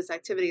this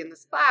activity in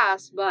this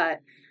class, but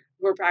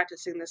we're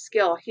practicing the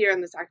skill here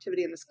in this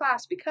activity in this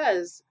class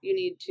because you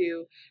need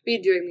to be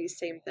doing these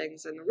same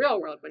things in the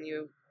real world when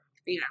you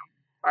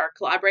are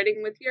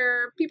collaborating with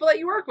your people that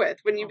you work with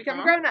when you become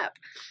a grown up.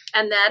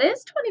 And that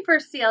is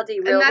 21st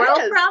CLD, real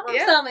world problem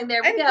solving. There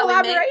we go.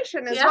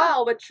 Collaboration as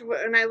well, which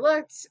when I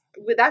looked,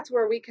 that's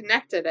where we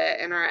connected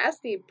it in our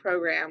ISTE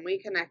program. We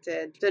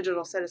connected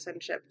digital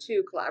citizenship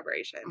to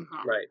collaboration.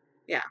 Right.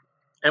 Yeah.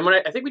 And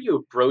I think when you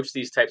approach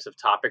these types of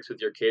topics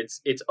with your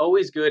kids, it's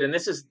always good. And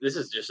this is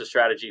just a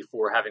strategy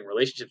for having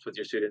relationships with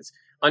your students,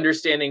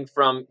 understanding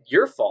from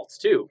your faults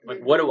too. Like,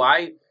 what do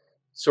I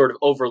sort of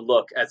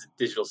overlook as a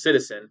digital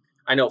citizen?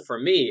 I know for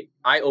me,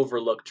 I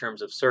overlook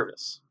terms of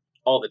service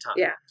all the time.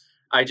 Yeah.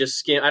 I just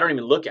scan. I don't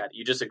even look at it.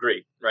 You just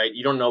agree, right?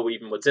 You don't know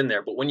even what's in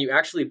there. But when you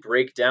actually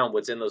break down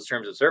what's in those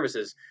terms of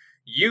services,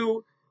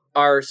 you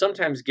are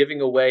sometimes giving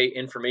away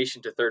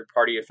information to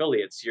third-party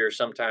affiliates. You're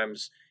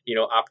sometimes,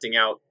 opting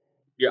out.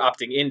 You're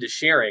opting into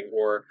sharing,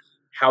 or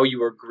how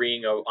you are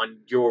agreeing on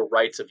your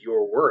rights of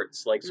your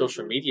words. Like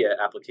social media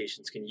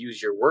applications can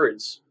use your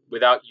words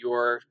without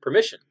your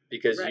permission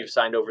because you've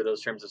signed over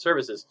those terms of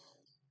services.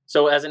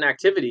 So as an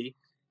activity,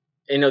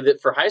 that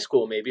for high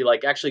school, maybe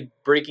like actually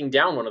breaking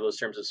down one of those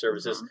terms of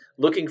services,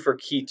 looking for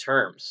key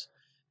terms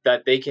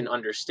that they can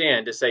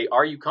understand to say,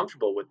 are you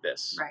comfortable with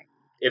this? Right.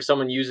 If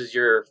someone uses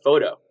your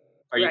photo,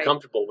 are you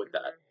comfortable with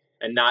that?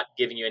 And not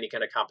giving you any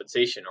kind of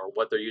compensation or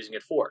what they're using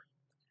it for.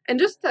 And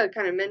just to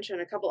kind of mention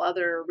a couple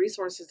other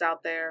resources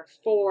out there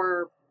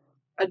for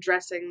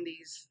addressing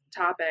these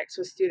topics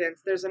with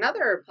students, there's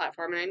another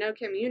platform, and I know,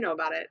 Kim, you know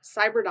about it,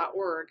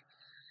 cyber.org,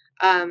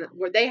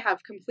 where they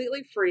have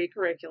completely free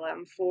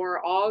curriculum for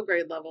all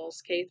grade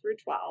levels, K through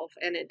 12,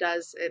 and it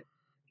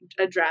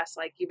address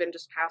even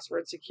just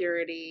password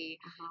security,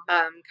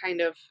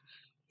 kind of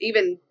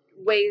even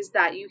ways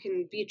that you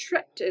can be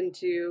tricked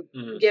into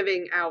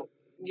giving out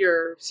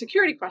your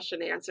security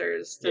question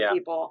answers to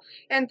people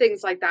and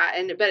things like that.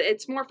 But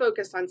it's more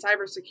focused on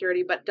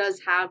cybersecurity, but does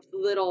have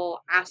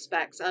little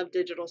aspects of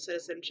digital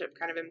citizenship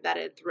kind of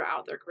embedded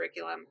throughout their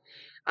curriculum.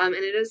 And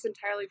it is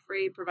entirely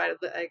free, provided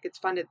that it's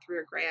funded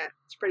through a grant.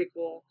 It's a pretty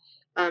cool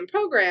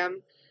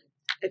program.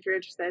 If you're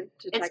interested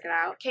to check it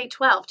out.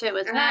 K-12 too,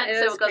 isn't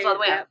it? So it goes all the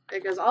way up.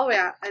 It goes all the way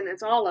up, and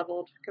it's all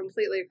leveled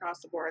completely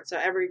across the board. So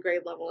every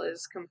grade level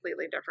is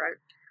completely different.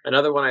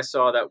 Another one I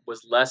saw that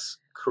was less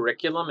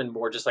curriculum and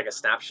more just like a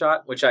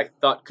snapshot, which I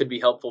thought could be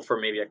helpful for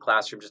maybe a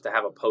classroom just to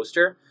have a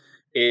poster,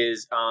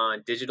 is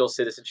on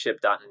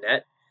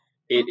digitalcitizenship.net.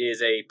 It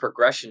is a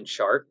progression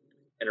chart,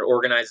 and it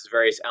organizes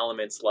various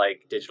elements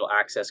like digital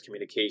access,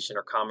 communication,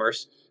 or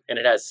commerce, and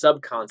it has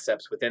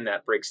sub-concepts within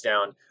that breaks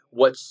down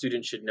what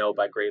students should know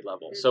by grade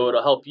level. So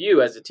it'll help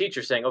you as a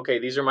teacher saying, okay,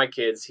 these are my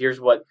kids. Here's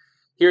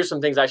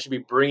some things I should be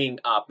bringing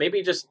up.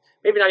 Maybe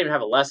not even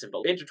have a lesson,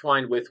 but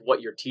intertwined with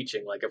what you're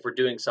teaching. Like if we're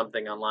doing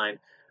something online,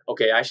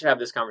 okay, I should have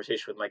this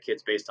conversation with my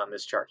kids based on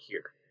this chart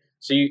here.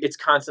 So it's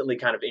constantly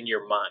kind of in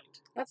your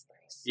mind. That's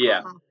nice.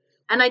 Yeah.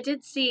 And I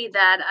did see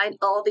that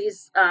all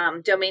these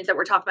domains that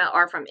we're talking about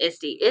are from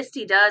ISTE.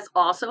 ISTE does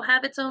also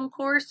have its own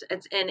course.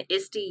 It's in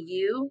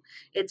ISTE-U.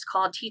 It's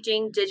called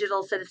Teaching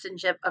Digital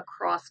Citizenship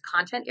Across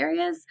Content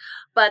Areas.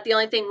 But the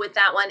only thing with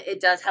that one, it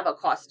does have a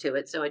cost to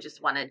it. So I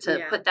just wanted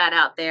to put that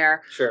out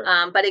there. Sure.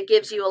 But it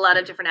gives you a lot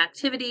of different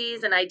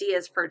activities and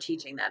ideas for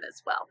teaching that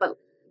as well. But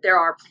there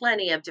are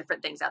plenty of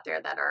different things out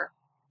there that are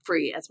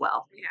free as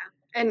well. Yeah.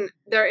 And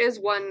there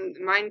is one,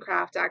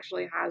 Minecraft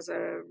actually has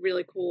a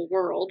really cool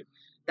world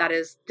that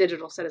is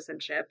digital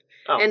citizenship.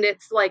 And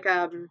it's like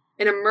an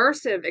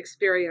immersive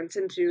experience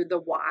into the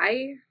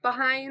why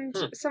behind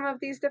some of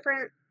these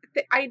different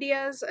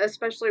ideas,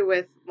 especially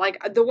with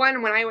like the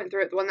one when I went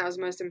through it, the one that was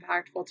most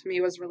impactful to me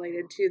was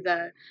related to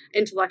the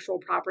intellectual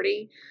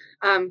property,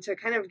 to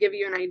kind of give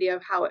you an idea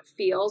of how it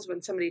feels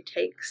when somebody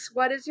takes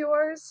what is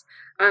yours.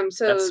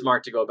 So that's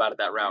smart to go about it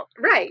that route.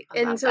 Right.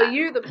 And so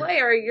you, the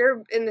player,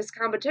 you're in this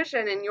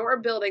competition and you're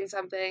building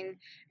something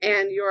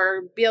and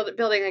you're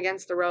building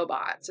against the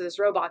robot. So this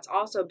robot's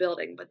also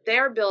building, but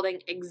they're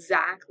building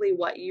exactly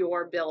what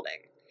you're building.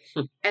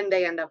 And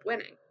they end up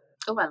winning.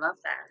 Oh, I love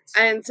that.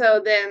 And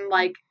so then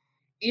like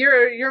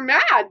you're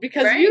mad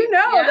because you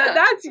know that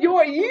that's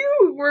your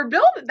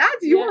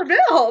that's your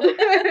build.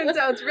 And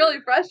so it's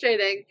really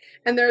frustrating.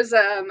 And there's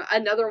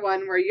another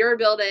one where you're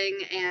building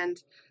and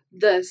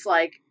this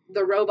like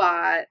the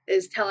robot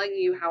is telling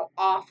you how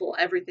awful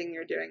everything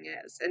you're doing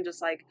is, and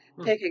just like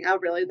picking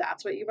out, really,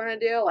 that's what you want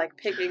to do, like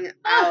picking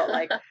out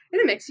like, and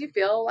it makes you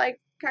feel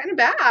like kind of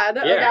bad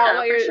about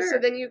what you're so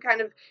then you kind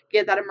of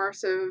get that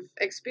immersive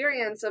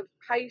experience of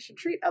how you should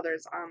treat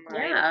others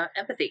online. Yeah,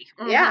 empathy.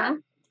 Yeah.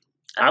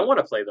 I want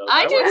to play those.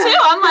 I do too.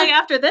 I'm like,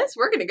 after this,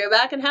 we're going to go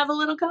back and have a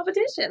little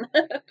competition.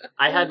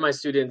 I had my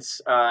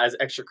students, as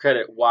extra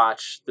credit,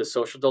 watch The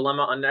Social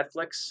Dilemma on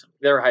Netflix.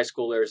 They're high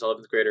schoolers,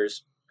 11th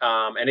graders.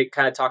 And it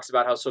kind of talks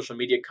about how social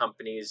media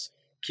companies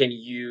can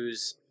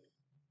use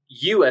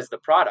you as the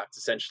product,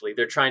 essentially.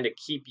 They're trying to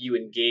keep you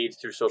engaged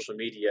through social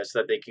media so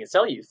that they can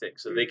sell you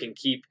things, so they can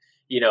keep,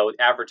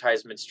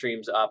 advertisement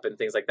streams up and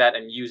things like that,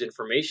 and use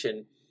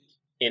information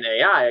in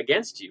AI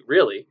against you,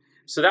 really.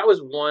 So that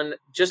was one,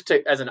 just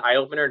as an eye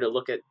opener to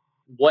look at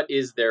what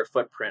is their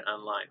footprint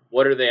online.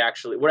 What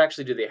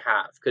actually do they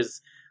have?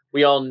 Because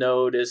we all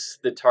notice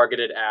the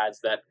targeted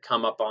ads that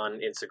come up on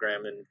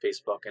Instagram and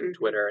Facebook and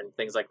Twitter and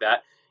things like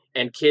that.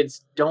 And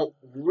kids don't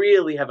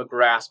really have a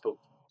grasp of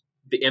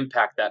the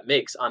impact that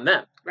makes on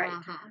them. Right.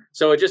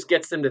 So it just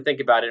gets them to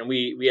think about it. And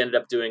we ended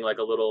up doing like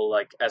a little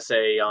like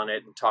essay on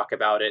it and talk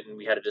about it. And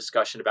we had a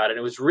discussion about it. And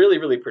it was really,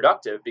 really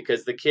productive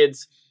because the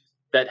kids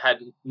that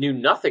knew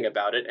nothing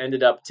about it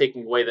ended up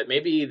taking away that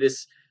maybe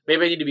I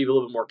need to be a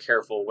little bit more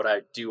careful what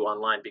I do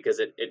online, because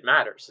it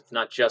matters. It's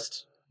not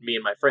just me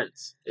and my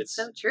friends. It's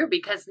so true,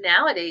 because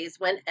nowadays,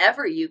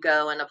 whenever you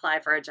go and apply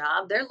for a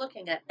job, they're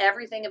looking at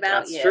everything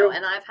about you. True.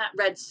 And I've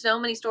read so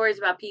many stories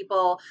about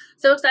people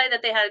so excited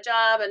that they had a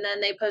job, and then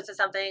they posted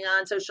something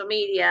on social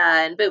media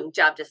and boom,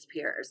 job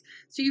disappears.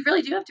 So you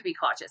really do have to be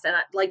cautious. And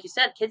like you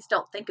said, kids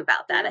don't think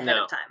about that ahead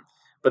of time.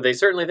 But they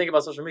certainly think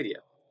about social media.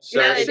 So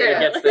it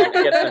gets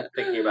them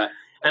thinking about it.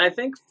 And I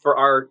think for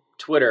our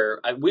Twitter,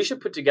 we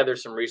should put together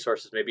some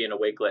resources, maybe in a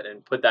Wakelet,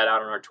 and put that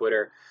out on our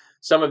Twitter.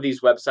 Some of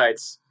these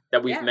websites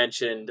that we've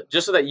mentioned,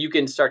 just so that you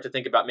can start to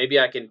think about, maybe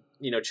I can,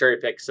 cherry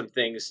pick some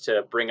things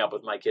to bring up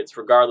with my kids,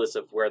 regardless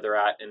of where they're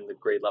at in the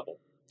grade level.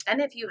 And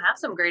if you have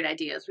some great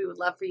ideas, we would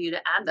love for you to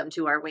add them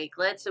to our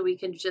Wakelet so we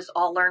can just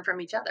all learn from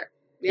each other.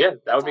 Yeah,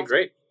 that would be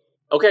great.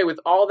 Okay,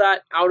 with all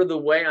that out of the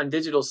way on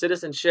digital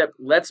citizenship,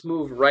 let's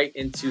move right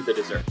into the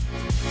dessert.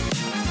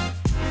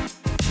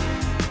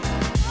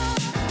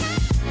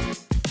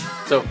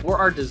 So for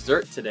our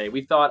dessert today,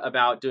 we thought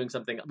about doing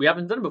something we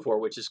haven't done before,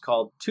 which is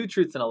called Two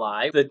Truths and a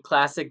Lie, the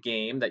classic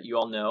game that you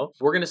all know.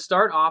 We're going to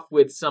start off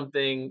with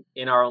something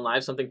in our own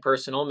lives, something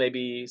personal,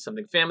 maybe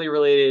something family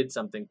related,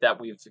 something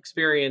that we've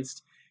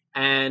experienced.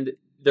 And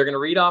they're going to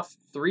read off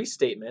 3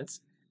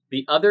 statements.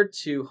 The other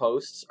 2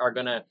 hosts are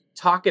going to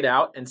talk it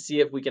out and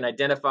see if we can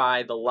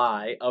identify the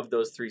lie of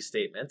those 3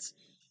 statements.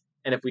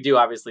 And if we do,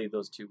 obviously,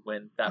 those 2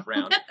 win that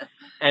round.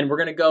 And we're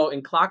going to go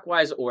in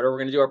clockwise order. We're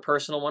going to do our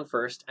personal one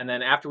first. And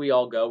then after we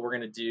all go, we're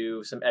going to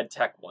do some ed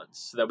tech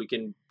ones so that we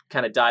can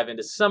kind of dive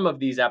into some of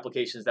these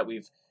applications that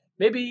we've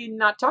maybe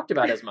not talked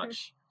about as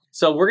much.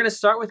 So we're going to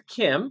start with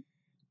Kim.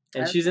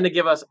 And she's going to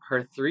give us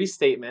her 3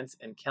 statements.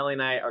 And Kelly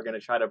and I are going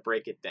to try to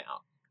break it down.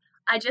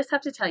 I just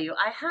have to tell you,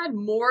 I had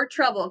more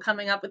trouble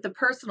coming up with the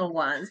personal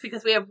ones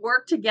because we have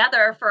worked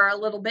together for a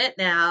little bit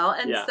now.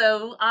 And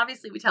so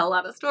obviously we tell a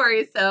lot of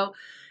stories. So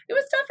it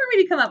was tough for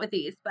me to come up with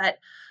these. But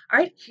all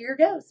right, here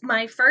goes.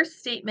 My first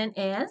statement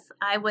is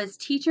I was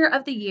Teacher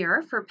of the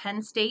Year for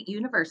Penn State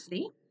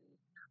University.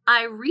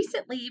 I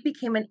recently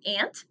became an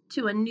aunt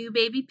to a new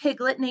baby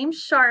piglet named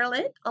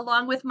Charlotte,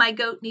 along with my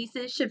goat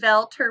nieces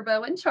Chevelle,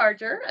 Turbo, and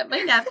Charger at my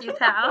nephew's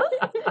house.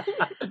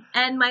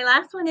 And my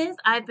last one is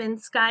I've been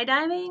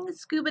skydiving,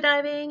 scuba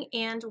diving,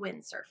 and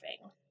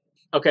windsurfing.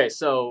 Okay,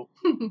 so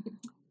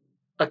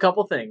a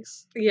couple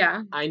things.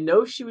 Yeah. I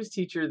know she was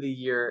Teacher of the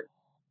Year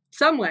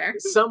Somewhere,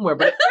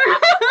 but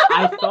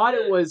I thought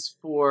it was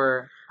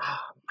for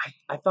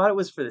I thought it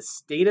was for the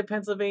state of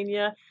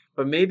Pennsylvania,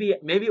 but maybe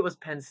it was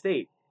Penn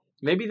State.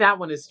 Maybe that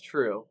one is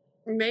true.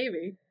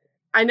 Maybe.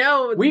 I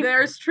know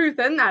there's truth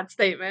in that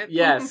statement.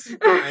 Yes,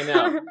 I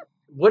know.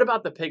 What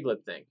about the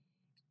piglet thing?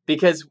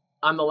 Because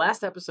on the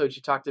last episode,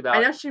 she talked about...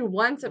 I know she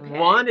wants a pig.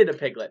 Wanted a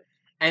piglet.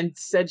 And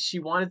said she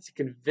wanted to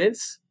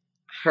convince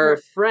her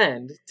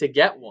friend to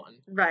get one.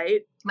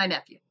 Right. My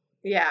nephew.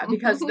 Yeah,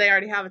 because they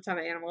already have a ton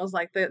of animals,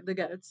 like the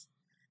goats.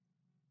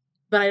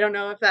 But I don't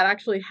know if that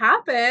actually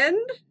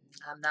happened.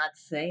 I'm not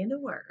saying a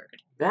word.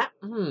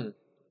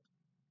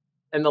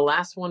 And the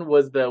last one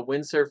was the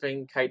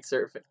windsurfing, kite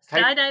surfing.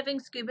 Skydiving,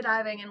 scuba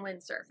diving, and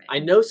windsurfing. I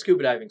know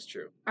scuba diving's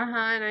true. And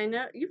I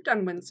know you've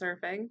done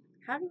windsurfing,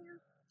 haven't you?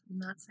 I'm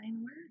not saying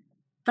a word.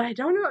 But I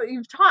don't know.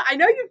 I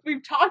know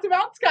we've talked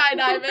about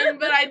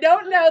skydiving, but I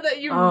don't know that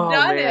you've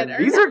done it.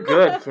 These are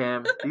good,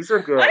 Kim. These are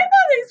good. I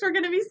thought these were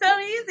going to be so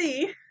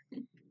easy.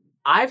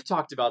 I've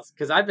talked about,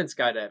 because I've been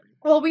skydiving.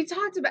 Well,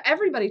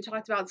 everybody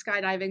talked about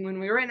skydiving when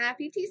we were in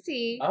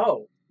FETC.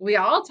 Oh. We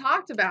all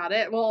talked about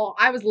it. Well,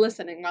 I was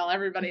listening while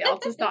everybody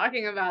else was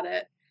talking about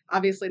it.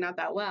 Obviously not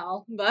that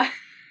well, but...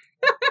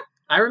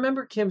 I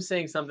remember Kim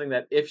saying something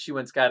that if she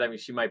went skydiving,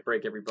 she might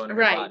break every bone in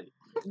her body.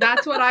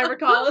 That's what I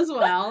recall as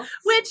well.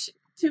 Which,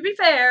 to be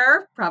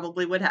fair,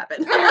 probably would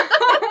happen.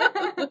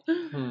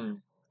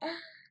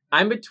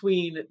 I'm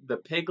between the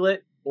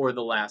piglet or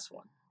the last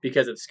one.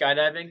 Because of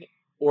skydiving,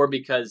 or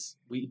because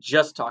we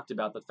just talked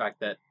about the fact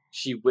that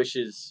she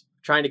wishes,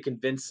 trying to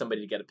convince somebody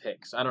to get a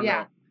pig. So I don't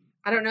know.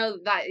 I don't know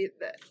that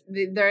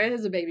there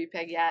is a baby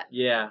pig yet.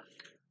 Yeah.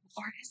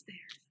 Or is there?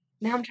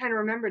 Now I'm trying to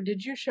remember.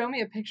 Did you show me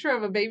a picture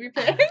of a baby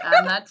pig?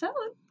 I'm not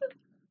telling.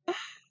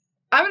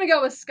 I'm gonna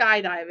go with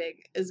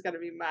skydiving. Is gonna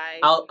be my.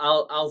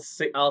 I'll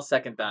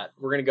second that.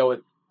 We're gonna go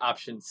with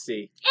option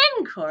C.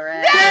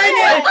 Incorrect.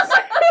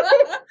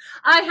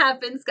 I have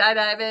been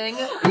skydiving.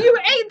 You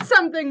ate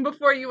something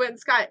before you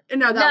went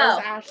No, that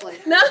was Ashley.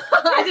 No,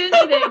 I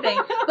didn't eat anything.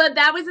 But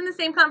that was in the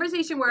same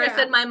conversation where I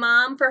said my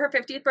mom, for her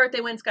 50th birthday,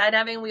 went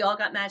skydiving. We all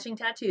got matching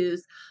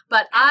tattoos.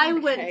 But I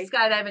went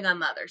skydiving on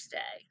Mother's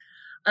Day.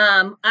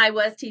 I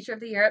was Teacher of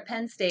the Year at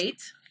Penn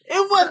State.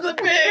 It was the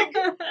pig!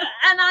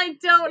 And I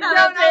don't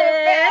have a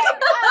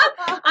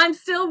pig. I'm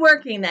still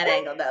working that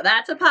angle, though.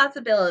 That's a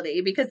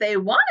possibility because they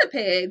want a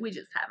pig. We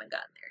just haven't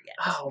gotten there yet.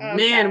 Oh,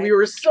 man, we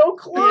were so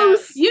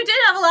close. You did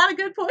have a lot of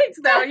good points,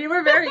 though. You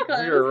were very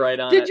close. You were right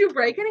on Did you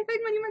break anything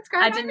when you went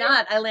skydiving? I did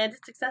not. I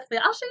landed successfully.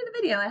 I'll show you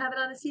the video. I have it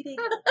on a CD.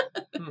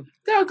 Sounds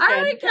good. All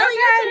right, Kelly,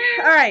 your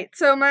turn. All right,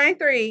 so my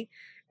 3.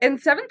 In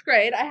 7th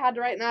grade, I had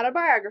to write an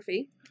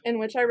autobiography in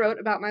which I wrote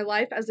about my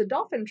life as a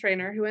dolphin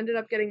trainer who ended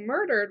up getting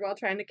murdered while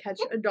trying to catch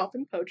a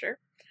dolphin poacher.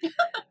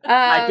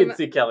 I can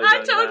see Kelly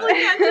doing I totally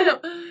can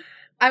too.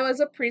 I was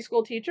a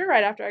preschool teacher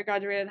right after I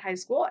graduated high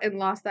school and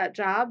lost that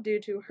job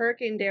due to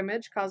hurricane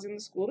damage causing the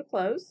school to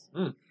close.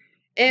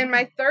 In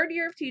my 3rd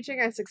year of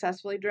teaching, I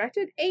successfully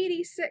directed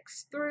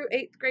 86 through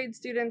 8th grade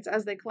students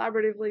as they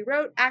collaboratively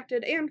wrote,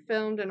 acted, and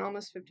filmed an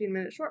almost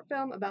 15-minute short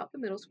film about the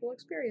middle school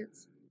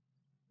experience.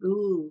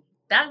 Ooh.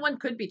 That one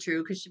could be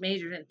true because she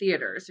majored in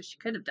theater, so she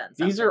could have done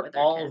something. These are with her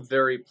all kids.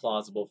 Very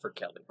plausible for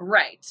Kelly.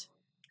 Right.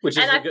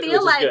 I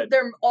feel like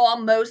they're all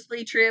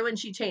mostly true, and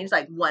she changed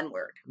like one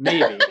word.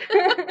 Maybe.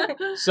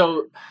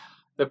 So,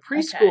 the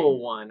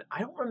preschool one, I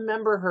don't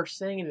remember her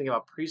saying anything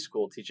about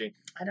preschool teaching.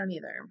 I don't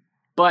either.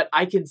 But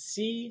I can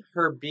see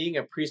her being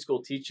a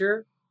preschool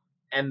teacher,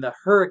 and the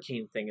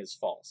hurricane thing is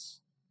false.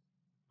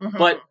 Mm-hmm.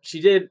 But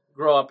she did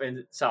grow up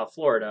in South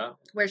Florida,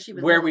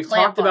 where we've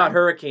talked about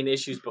hurricane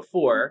issues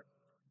before.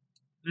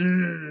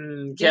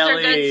 These Kelly.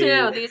 are good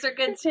too. These are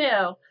good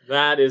too.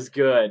 That is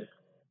good.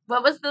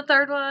 What was the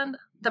third one?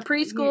 The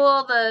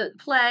preschool, the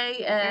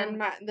play,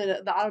 and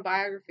the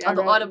autobiography. Oh,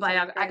 the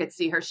autobiography. I could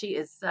see her. She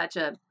is such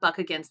a buck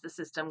against the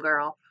system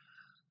girl.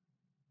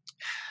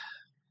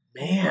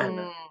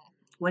 Man.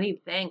 What do you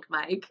think,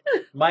 Mike?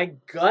 My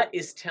gut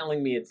is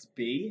telling me it's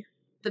B.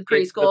 The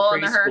preschool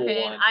and the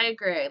hurricane. One. I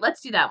agree. Let's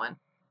do that one.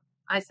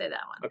 I say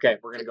that one. Okay,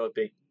 we're going to go with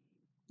B.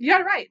 You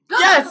got it right.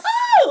 Yes!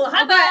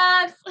 High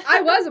fives!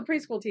 I was a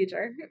preschool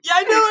teacher. Yeah,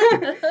 I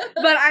knew it!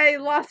 But I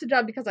lost a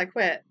job because I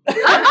quit. You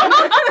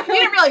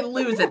didn't really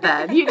lose it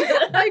then.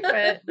 I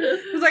quit.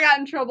 Because I got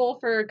in trouble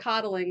for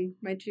coddling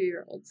my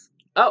 2-year-olds.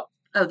 Oh,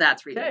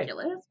 that's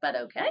ridiculous, but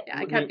okay. Yeah,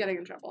 I kept getting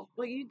in trouble.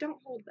 Well, you don't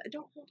hold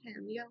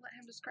him. You gotta let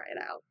him just cry it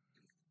out.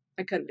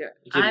 I couldn't do it.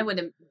 You couldn't- I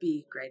wouldn't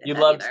be great at You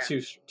that loved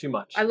either. too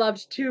much. I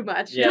loved too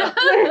much. Yeah.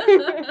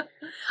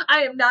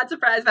 I am not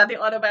surprised about the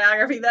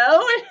autobiography,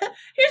 though.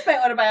 Here's my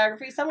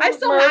autobiography. Someone I was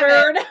still have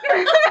murdered.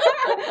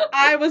 it.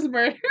 I was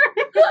murdered.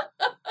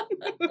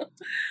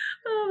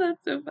 Oh,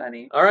 that's so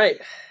funny. All right,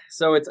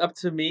 so it's up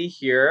to me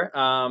here.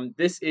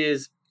 This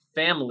is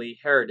Family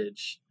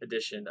Heritage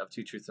Edition of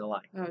Two Truths and a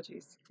Lie. Oh,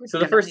 jeez. So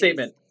the first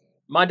statement,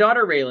 my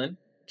daughter Raylan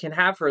can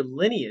have her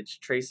lineage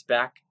traced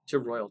back to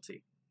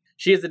royalty.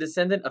 She is a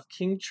descendant of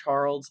King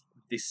Charles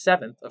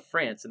VII of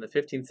France in the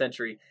 15th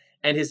century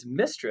and his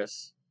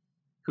mistress,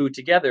 who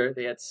together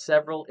they had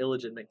several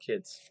illegitimate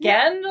kids.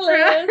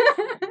 Scandalous.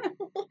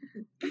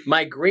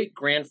 My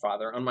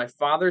great-grandfather on my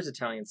father's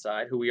Italian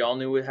side, who we all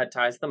knew had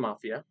ties to the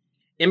mafia,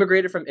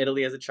 immigrated from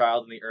Italy as a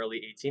child in the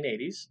early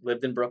 1880s,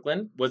 lived in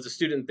Brooklyn, was a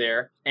student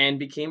there, and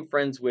became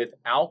friends with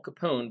Al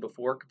Capone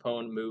before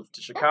Capone moved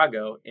to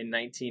Chicago in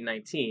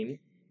 1919.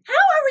 How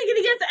are we going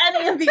to get to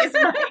any of these,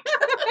 Mike?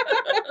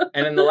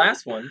 And then the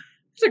last one,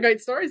 It's a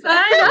great story.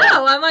 I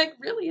know. I'm like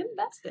really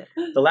invested.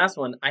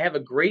 I have a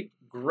great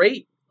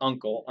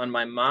uncle on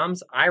my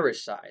mom's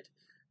Irish side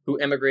who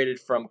emigrated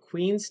from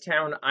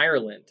Queenstown,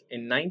 Ireland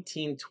in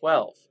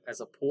 1912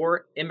 as a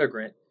poor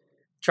immigrant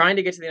trying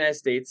to get to the United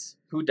States,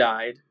 who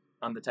died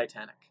on the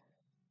Titanic.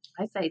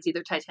 I say it's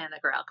either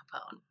Titanic or Al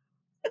Capone.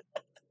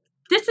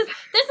 This is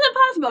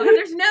impossible because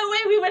there's no way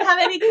we would have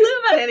any clue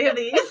about any of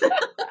these.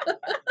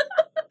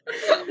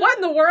 What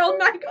in the world,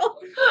 Michael?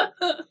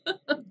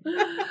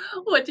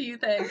 What do you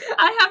think?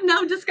 I have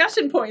no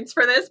discussion points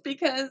for this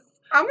because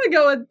I'm gonna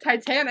go with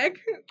Titanic.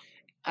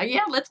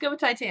 yeah, let's go with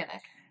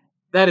Titanic.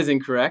 That is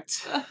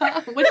incorrect.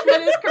 Which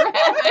one is correct?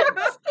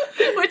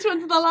 Which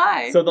one's the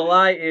lie? So the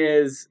lie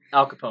is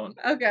Al Capone.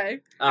 Okay.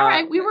 All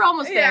right, we were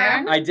almost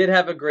Yeah. there. I did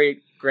have a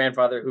great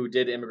grandfather who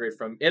did immigrate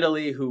from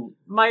Italy, who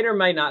might or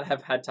might not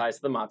have had ties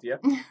to the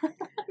mafia,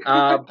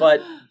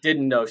 but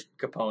didn't know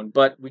Capone.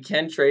 But we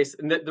can trace,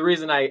 and the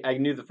reason I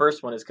knew the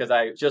first one is because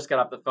I just got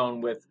off the phone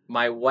with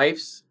my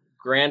wife's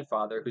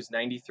grandfather, who's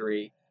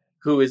 93,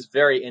 who is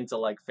very into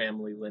like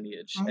family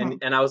lineage.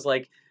 And I was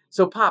like,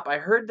 so Pop, I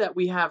heard that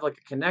we have like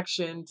a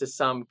connection to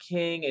some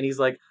king, and he's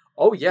like,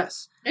 oh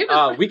yes,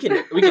 we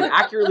can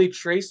accurately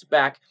trace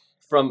back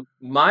from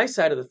my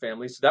side of the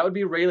family, so that would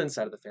be Raylan's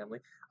side of the family.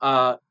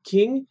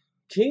 King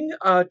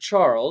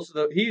Charles,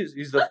 he's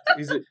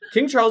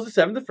King Charles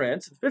VII of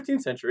France,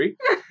 15th century,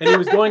 and he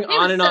was going He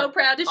on was and so on,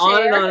 proud to on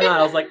share. and on and on.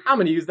 I was like, I'm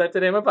going to use that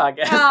today in my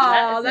podcast. Oh,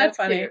 That's so that's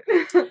funny.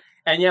 cute.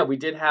 And yeah, we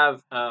did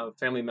have a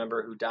family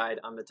member who died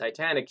on the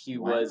Titanic. He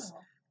was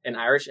an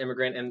Irish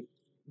immigrant, and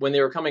when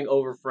they were coming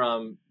over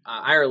from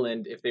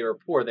Ireland, if they were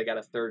poor, they got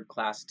a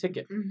third-class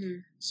ticket. Mm-hmm.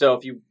 So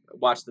if you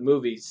watch the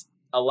movies,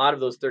 a lot of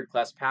those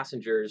third-class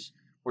passengers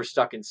were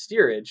stuck in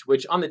steerage,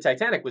 which on the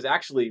Titanic was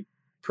actually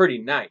pretty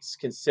nice,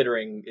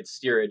 considering it's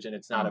steerage and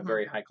it's not a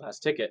very high-class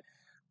ticket.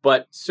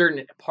 But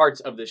certain parts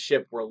of the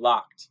ship were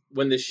locked.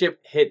 When the ship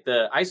hit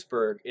the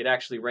iceberg, it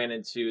actually ran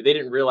into... They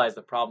didn't realize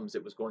the problems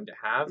it was going to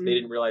have. They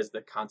didn't realize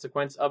the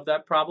consequence of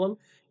that problem.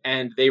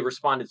 And they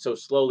responded so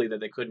slowly that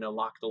they couldn't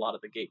unlock a lot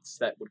of the gates.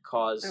 That would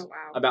cause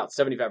about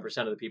 75%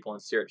 of the people on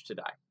steerage to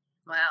die.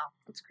 Wow,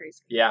 That's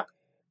crazy. Yeah.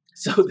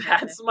 So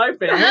that's my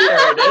family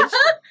heritage.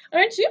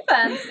 Aren't you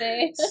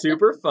fancy?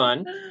 Super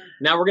fun.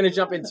 Now we're going to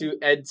jump into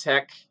Ed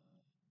Tech,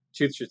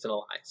 Truth, Truth, and a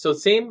Lie. So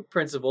same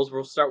principles.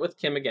 We'll start with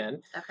Kim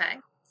again. Okay.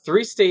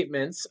 3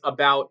 statements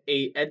about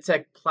a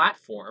EdTech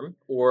platform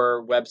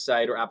or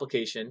website or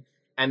application,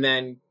 and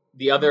then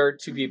the other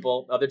 2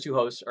 people, other 2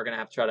 hosts, are going to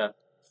have to try to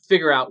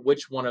figure out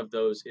which one of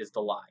those is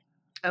the lie.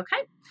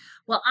 Okay.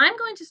 Well, I'm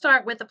going to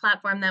start with a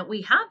platform that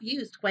we have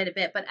used quite a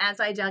bit, but as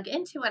I dug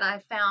into it, I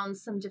found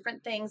some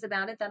different things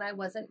about it that I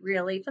wasn't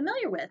really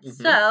familiar with.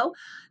 So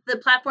the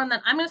platform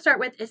that I'm going to start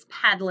with is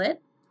Padlet.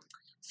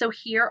 So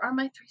here are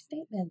my 3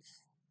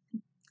 statements.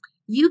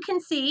 You can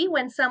see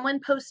when someone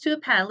posts to a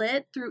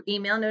Padlet through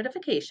email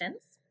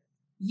notifications.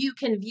 You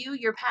can view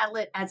your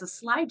Padlet as a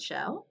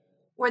slideshow,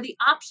 or the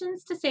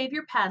options to save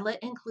your Padlet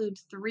include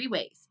 3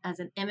 ways: as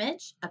an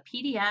image, a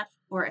PDF,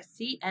 or a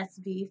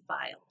CSV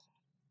file.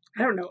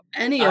 I don't know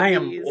any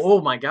of these.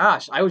 Oh my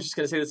gosh, I was just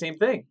going to say the same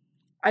thing.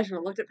 I should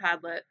have looked at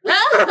Padlet.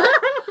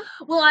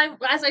 Well,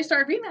 as I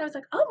started reading that, I was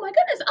like, oh my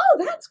goodness,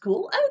 oh, that's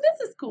cool. Oh,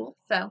 this is cool.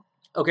 So.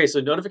 Okay, so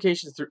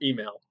notifications through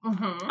email.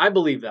 I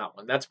believe that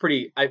one.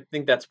 I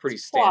think that's pretty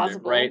standard,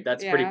 plausible. right?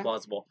 That's pretty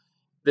plausible.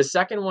 The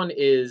second one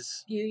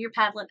is... View your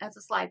Padlet as a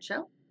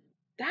slideshow.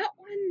 That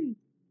one...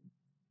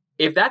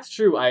 If that's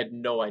true, I had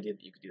no idea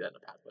that you could do that in a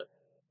Padlet.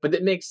 But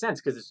it makes sense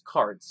because it's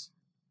cards.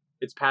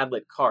 It's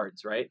Padlet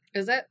cards, right?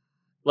 Is it?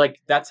 Like,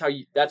 that's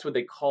what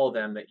they call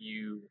them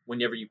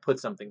whenever you put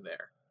something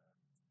there.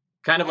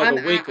 Kind of like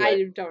a Wakelet.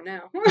 I don't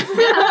know.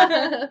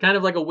 Kind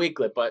of like a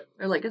Wakelet, but...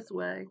 Or like a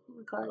swag.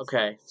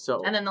 Okay,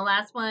 so... And then the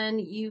last one,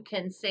 you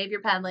can save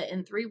your Padlet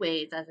in 3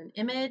 ways: as an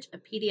image, a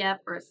PDF,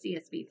 or a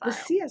CSV file.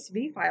 The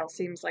CSV file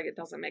seems like it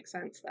doesn't make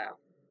sense, though.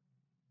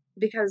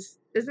 Because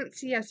isn't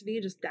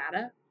CSV just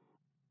data?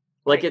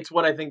 Like it's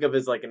what I think of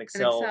as like an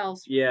Excel.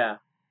 Excel. Yeah.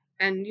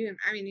 And you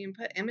can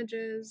put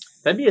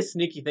images. That'd be a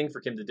sneaky thing for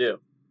Kim to do.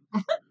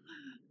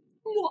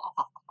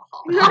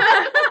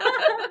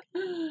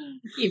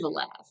 Evil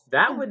laugh.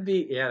 That would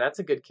be, that's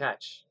a good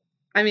catch.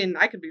 I mean,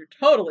 I could be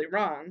totally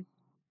wrong.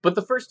 But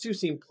the first two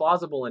seem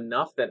plausible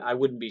enough that I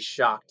wouldn't be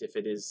shocked if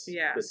it is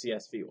the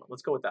CSV one.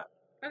 Let's go with that.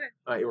 Okay.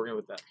 All right, we're going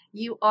with that.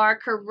 You are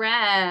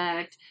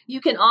correct.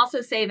 You can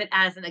also save it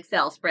as an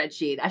Excel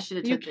spreadsheet. I should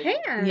have You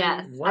taken can.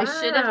 Yes. Wow. I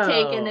should have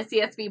taken the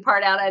CSV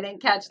part out. I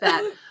didn't catch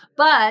that.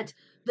 But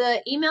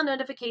the email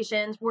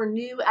notifications were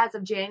new as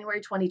of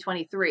January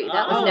 2023.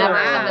 That was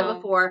never something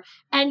before.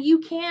 And you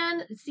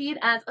can see it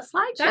as a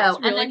slideshow. That's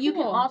really and then you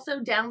can cool. also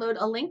download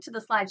a link to the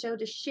slideshow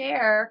to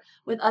share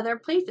with other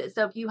places.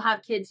 So if you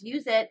have kids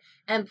use it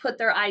and put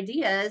their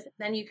ideas,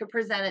 then you could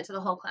present it to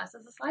the whole class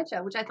as a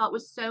slideshow, which I thought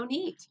was so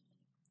neat.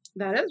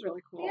 That is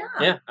really cool.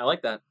 Yeah, I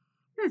like that.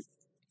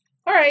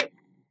 All right.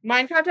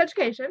 Minecraft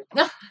education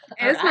is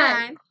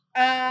right.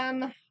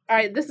 mine. All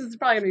right, this is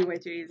probably going to be way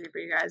too easy for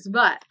you guys,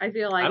 but I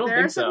feel like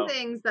there are some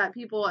things that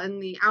people in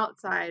the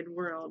outside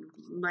world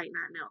might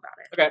not know about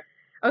it. Okay.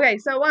 Okay,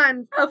 so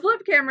one, a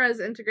flip camera is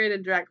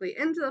integrated directly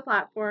into the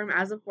platform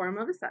as a form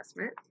of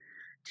assessment.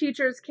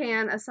 Teachers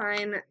can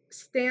assign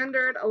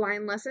standard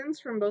aligned lessons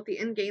from both the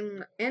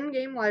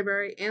in-game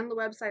library and the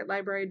website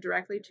library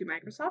directly to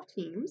Microsoft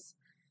Teams.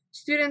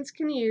 Students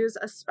can use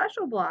a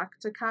special block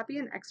to copy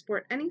and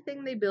export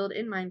anything they build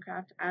in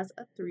Minecraft as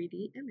a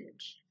 3D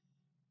image.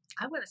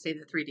 I want to say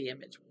the 3D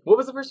image. What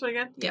was the first one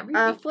again? Yeah,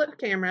 A flip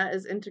camera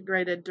is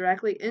integrated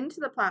directly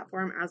into the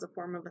platform as a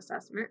form of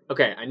assessment.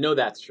 Okay, I know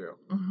that's true.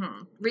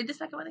 Mm-hmm. Read the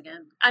second one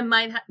again. I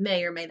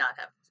may or may not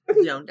have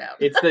zoned out.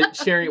 It's the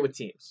sharing it with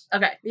Teams.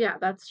 Okay. Yeah,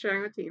 that's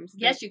sharing with Teams.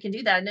 Yes, you can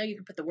do that. I know you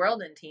can put the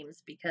world in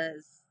Teams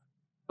because.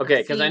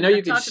 Okay, because I know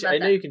you can. I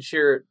know you can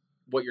share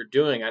what you're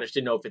doing. I just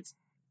didn't know if it's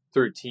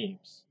through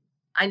Teams.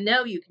 I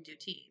know you can do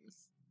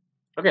Teams.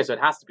 Okay, so it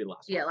has to be the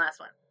last one. Yeah, last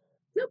one.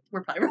 Nope,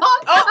 we're probably wrong.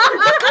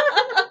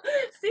 Oh.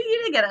 See, you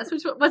didn't get us.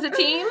 Which one? Was it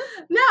Teams?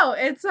 No,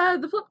 it's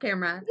the flip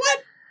camera.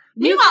 What?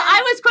 Meanwhile,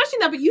 I was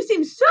questioning that, but you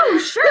seem so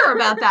sure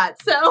about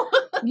that. So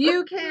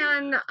you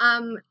can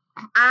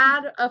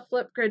add a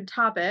Flipgrid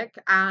topic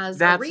as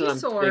a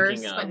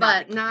resource,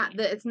 but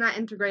it's not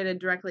integrated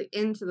directly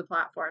into the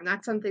platform.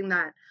 That's something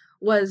that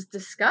was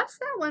discussed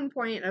at one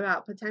point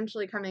about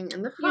potentially coming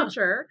in the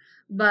future,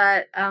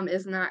 but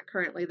is not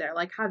currently there,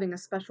 like having a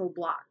special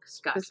block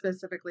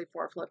specifically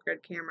for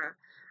Flipgrid camera.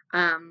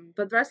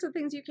 But the rest of the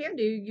things you can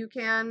do, you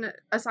can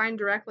assign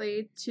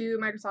directly to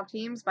Microsoft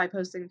Teams by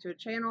posting to a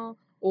channel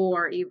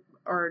or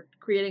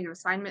creating an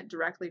assignment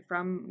directly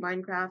from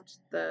Minecraft,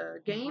 the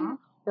game,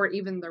 or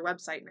even their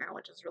website now,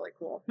 which is really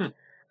cool.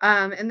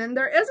 And then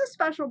there is a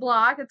special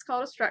block. It's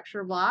called a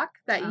structure block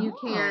that you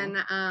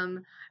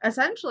can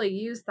essentially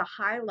use to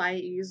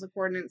highlight. You use the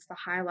coordinates to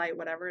highlight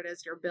whatever it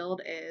is your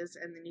build is,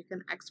 and then you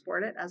can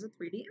export it as a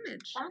 3D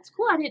image. That's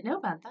cool. I didn't know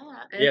about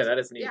that. Yeah, that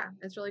is neat. Yeah,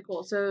 it's really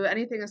cool. So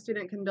anything a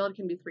student can build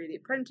can be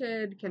 3D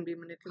printed, can be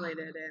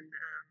manipulated in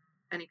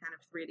any kind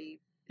of 3D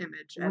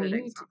image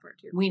editing software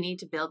too. We need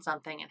to build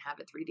something and have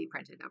it 3D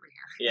printed over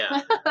here.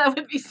 Yeah. That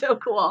would be so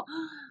cool.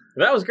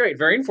 That was great.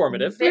 Very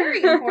informative.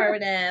 Very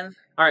informative.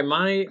 All right,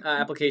 my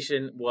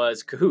application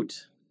was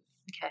Kahoot.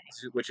 Okay.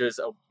 Which is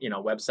a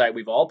website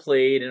we've all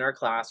played in our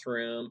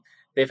classroom.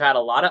 They've had a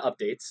lot of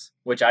updates,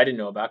 which I didn't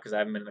know about because I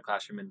haven't been in the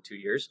classroom in 2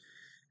 years.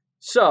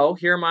 So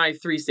here are my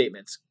 3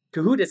 statements.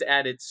 Kahoot has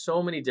added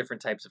so many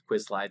different types of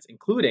quiz slides,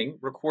 including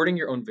recording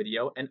your own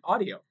video and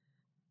audio.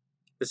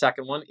 The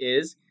second one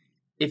is,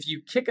 if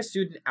you kick a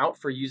student out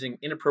for using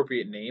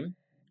inappropriate name,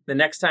 the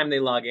next time they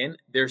log in,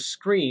 their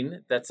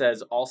screen that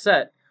says all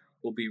set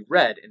will be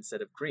red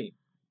instead of green.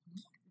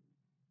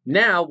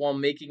 Now, while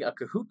making a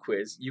Kahoot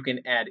quiz, you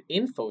can add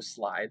info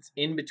slides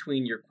in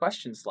between your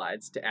question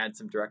slides to add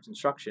some direct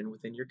instruction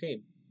within your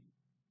game.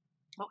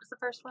 What was the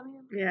first one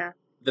again? Yeah.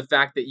 The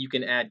fact that you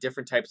can add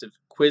different types of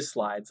quiz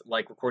slides,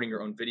 like recording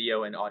your own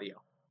video and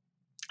audio.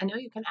 I know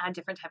you can add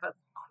different type of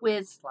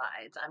quiz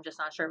slides. I'm just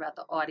not sure about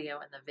the audio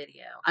and the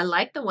video. I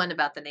like the one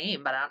about the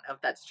name, but I don't know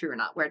if that's true or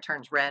not, where it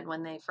turns red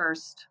when they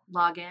first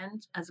log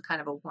in as a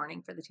kind of a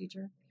warning for the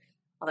teacher.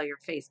 Although your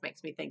face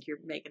makes me think you're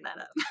making that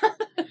up.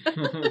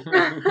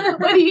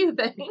 What do you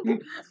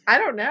think? I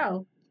don't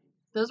know.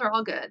 Those are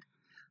all good.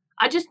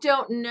 I just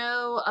don't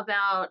know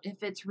about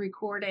if it's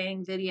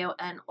recording video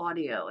and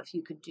audio, if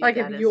you could do that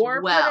if as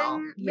you're well.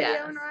 putting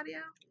video and audio?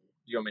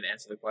 You want me to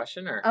answer the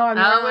question? Or? Oh, we're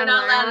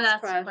not allowed to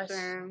ask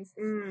questions.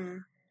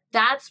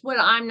 That's what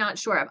I'm not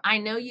sure of. I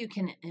know you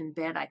can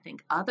embed, I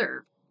think,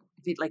 other,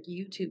 like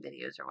YouTube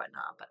videos or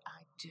whatnot, but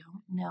I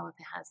don't know if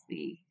it has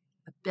the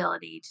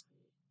ability to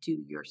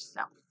do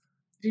yourself.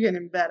 You can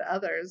embed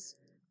others.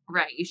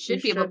 Right, you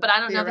should be able, but I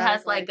don't know if it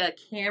has like a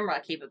camera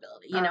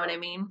capability. You know what I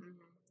mean?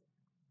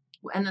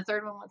 Mm-hmm. And the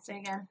third one, let's say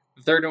again.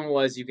 The third one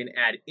was you can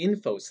add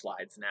info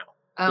slides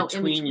now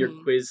between your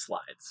quiz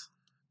slides.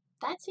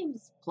 That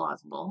seems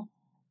plausible.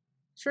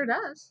 Sure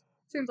does.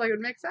 Seems like it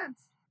would make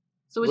sense.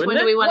 So which one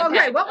do we want to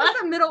pick? Okay, what was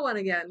the middle one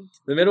again?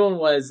 The middle one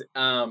was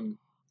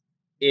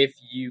if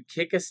you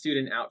kick a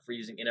student out for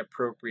using an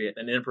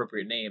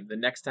inappropriate name, the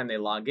next time they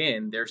log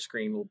in, their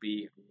screen will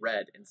be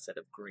red instead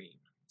of green.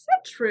 Is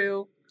that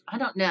true? I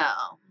don't know.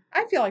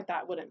 I feel like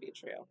that wouldn't be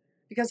true.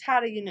 Because how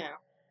do you know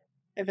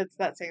if it's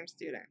that same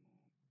student?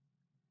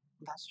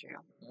 That's true.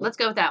 Let's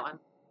go with that one.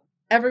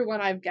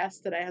 Everyone I've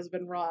guessed today has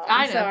been wrong.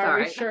 I know, so it's are all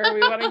we right. sure we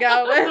want to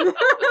go with?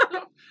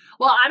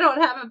 Well, I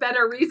don't have a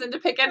better reason to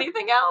pick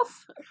anything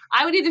else.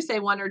 I would either say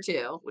 1 or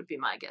 2 would be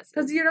my guess.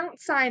 Because you don't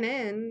sign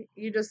in.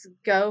 You just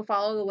go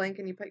follow the link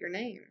and you put your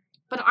name.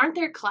 But aren't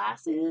there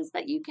classes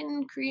that you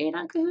can create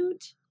on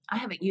Kahoot? I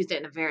haven't used it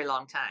in a very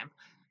long time.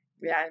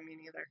 Yeah, me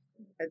neither.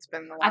 It's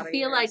been a lot I of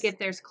feel years. like if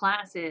there's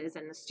classes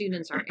and the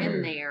students are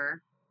in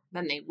there,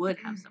 then they would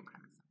have some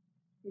kind of.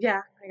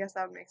 Yeah, I guess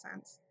that would make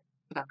sense.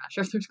 But I'm not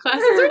sure if there's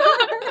classes or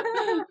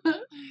not.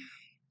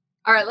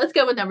 All right, let's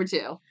go with number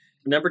 2.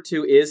 Number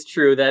 2 is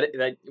true that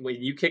when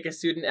you kick a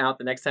student out,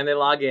 the next time they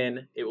log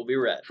in, it will be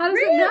red. How does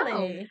it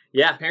know?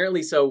 Yeah,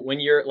 apparently. So when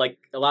you're like,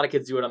 a lot of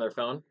kids do it on their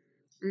phone.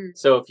 Mm.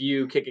 So if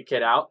you kick a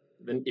kid out,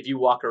 then if you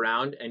walk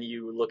around and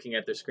you looking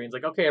at their screens,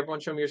 like, okay, everyone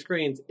show me your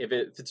screens. If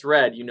it's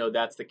red, you know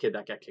that's the kid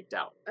that got kicked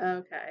out.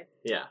 Okay.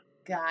 Yeah.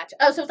 Gotcha.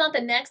 Oh, so it's not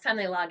the next time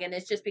they log in.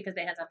 It's just because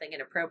they had something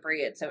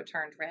inappropriate, so it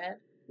turned red.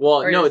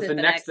 Well, Or no, is it's it the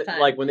the next, next time?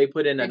 like when they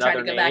put in They another try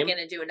to go name. back in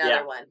and do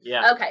another one.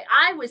 Yeah. Okay,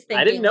 I was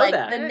thinking didn't know like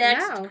that. the I didn't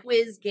next know.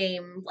 quiz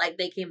game, like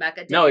they came back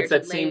a day No, or it's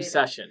that two same later.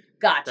 session.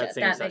 Gotcha. that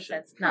same Makes session.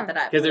 sense. Not that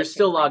I Because they're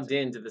still logged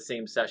into the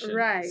same session.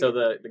 Right. So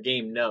the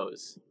game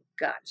knows.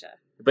 Gotcha.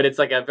 But it's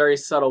like a very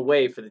subtle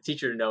way for the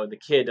teacher to know, and the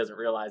kid doesn't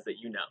realize that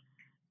you know,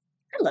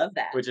 I love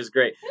that. which is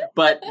great.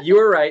 But you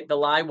were right. The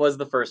lie was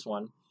the first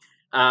one.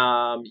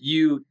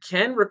 You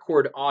can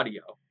record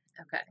audio,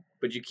 Okay.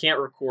 but you can't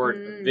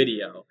record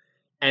video.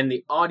 And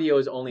the audio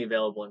is only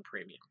available in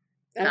premium.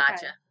 Okay.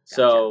 Gotcha.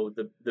 So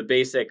the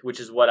basic, which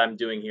is what I'm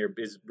doing here,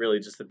 is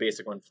really just the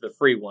basic one, for the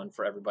free one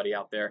for everybody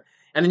out there.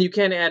 And then you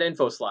can add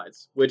info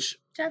slides, which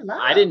I love.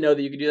 I didn't know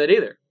that you could do that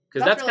either.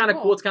 Because that's That's really kind of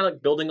cool. cool. It's kind of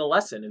like building a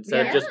lesson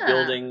instead of just Yeah.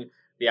 building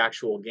the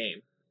actual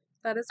game.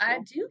 That is cool. I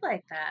do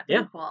like that. Yeah.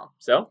 Very cool.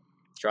 So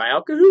try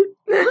out Kahoot.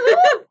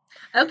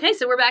 Okay,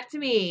 so we're back to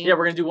me. Yeah,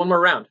 we're going to do one more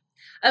round.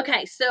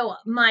 Okay, so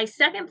my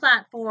second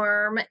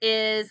platform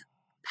is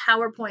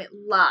PowerPoint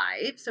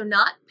Live. So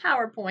not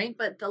PowerPoint,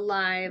 but the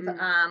live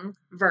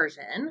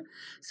version.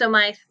 So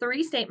my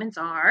 3 statements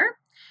are: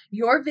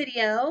 your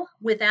video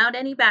without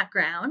any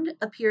background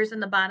appears in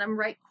the bottom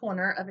right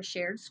corner of a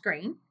shared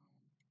screen.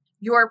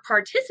 Your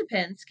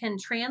participants can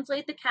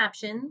translate the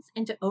captions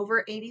into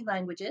over 80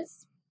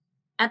 languages.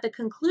 At the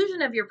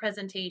conclusion of your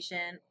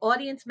presentation,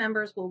 audience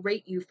members will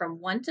rate you from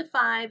 1 to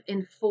 5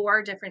 in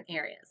 4 different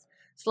areas: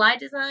 slide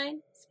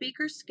design,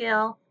 speaker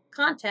skill,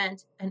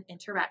 content, and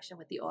interaction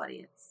with the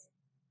audience.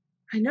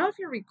 I know if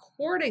you're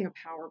recording a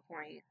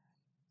PowerPoint,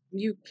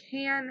 you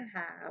can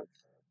have,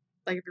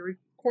 like if you're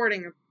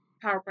recording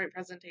a PowerPoint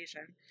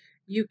presentation,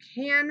 you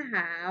can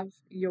have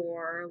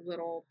your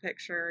little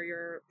picture,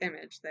 your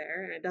image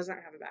there, and it doesn't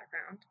have a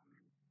background.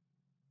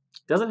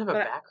 Doesn't have a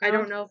But background? I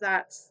don't know if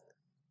that's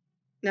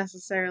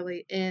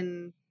necessarily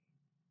in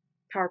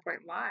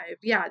PowerPoint Live.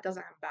 Yeah, it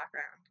doesn't have a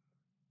background.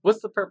 What's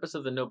the purpose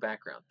of the no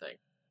background thing?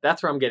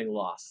 That's where I'm getting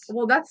lost.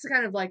 Well, that's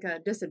kind of like a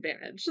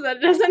disadvantage that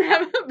it doesn't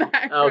have a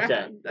background. Okay,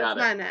 got That's it. not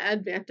an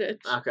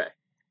advantage. Okay.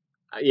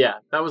 Yeah,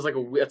 that was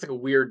that's like a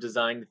weird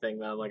design thing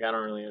that I'm like, I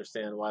don't really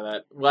understand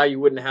why you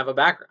wouldn't have a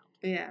background.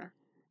 Yeah.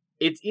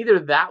 It's either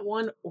that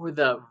one or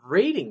the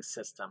rating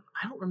system.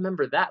 I don't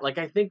remember that. Like,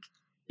 I think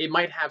it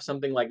might have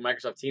something like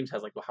Microsoft Teams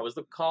has, like, well, how was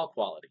the call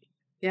quality?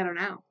 Yeah, I don't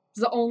know.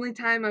 The only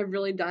time I've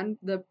really done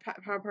the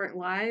PowerPoint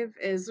Live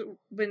is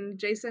when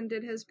Jason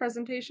did his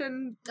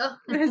presentation, Oh.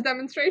 his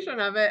demonstration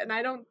of it, and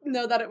I don't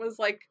know that it was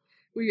like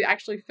we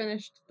actually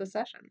finished the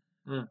session.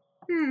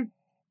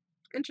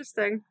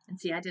 Interesting. And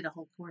see, I did a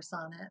whole course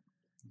on it,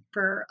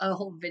 for a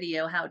whole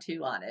video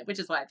how-to on it, which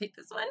is why I picked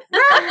this one.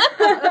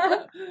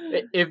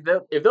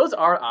 If those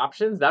are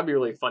options, that'd be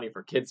really funny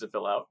for kids to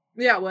fill out.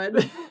 Yeah, it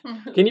would.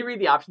 Can you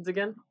read the options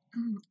again?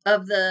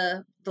 Of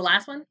the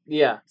last one?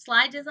 Yeah.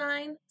 Slide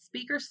design,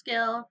 speaker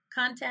skill,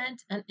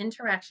 content, and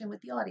interaction with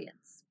the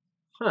audience.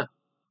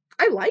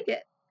 I like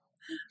it.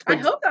 I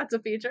hope that's a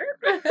feature.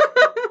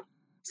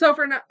 So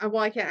for now,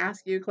 well, I can't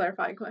ask you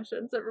clarifying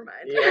questions. Never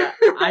mind. Yeah,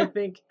 I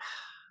think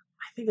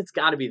it's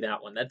got to be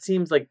that one. That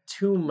seems like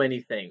too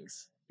many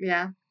things.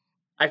 Yeah.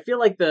 I feel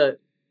like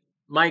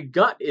my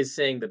gut is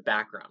saying the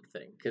background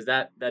thing, because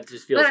that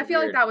just feels. But I feel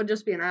weird. like that would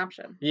just be an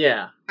option.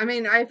 Yeah. I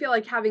mean, I feel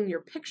like having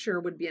your picture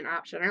would be an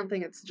option. I don't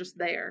think it's just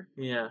there.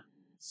 Yeah.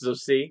 So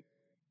C.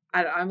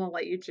 I'm gonna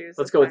let you choose.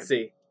 Let's It's go with fine.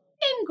 C.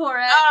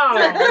 Incorrect. Oh,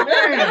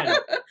 man.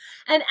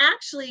 And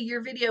actually,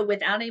 your video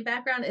without a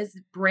background is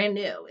brand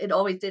new. It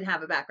always did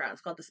have a background.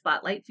 It's called the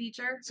Spotlight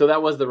feature. So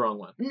that was the wrong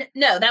one.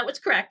 No, that was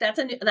correct. That's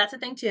a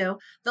thing too.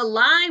 The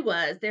lie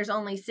was there's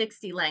only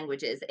 60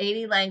 languages,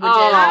 80 languages.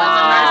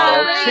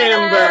 Oh,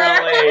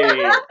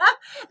 Kimberly.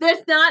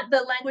 There's not,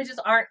 the languages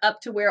aren't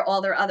up to where all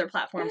their other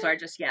platforms are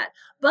just yet.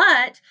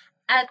 But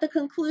At the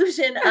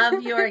conclusion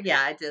of your,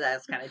 yeah, I did that.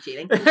 Was kind of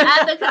cheating.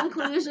 At the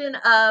conclusion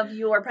of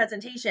your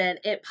presentation,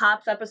 it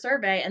pops up a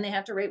survey and they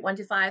have to rate 1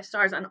 to 5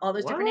 stars on all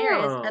those different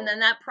areas. And then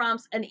that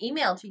prompts an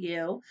email to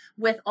you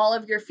with all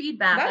of your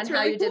feedback That's on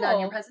how really you did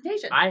on your cool.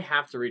 presentation. I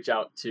have to reach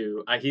out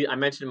to, I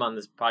mentioned him on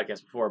this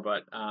podcast before,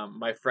 but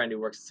my friend who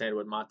works at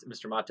Sandwood,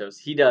 Mr. Matos,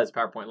 he does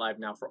PowerPoint Live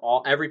now for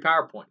every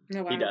PowerPoint.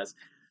 Oh, wow. He does.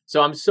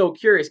 So I'm so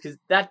curious because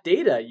that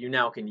data you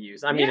now can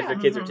use. I mean, if the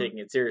kids are taking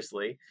it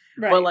seriously,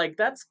 but like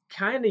that's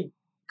kind of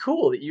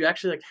cool that you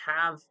actually like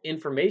have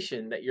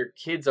information that your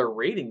kids are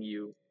rating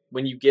you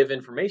when you give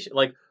information.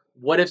 Like,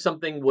 what if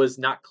something was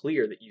not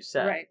clear that you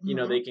said? Right. You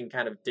know, they can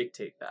kind of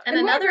dictate that. And what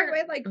a another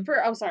great way, like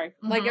for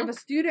like if a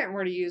student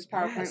were to use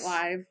PowerPoint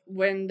Live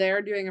when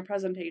they're doing a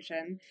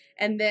presentation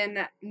and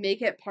then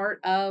make it part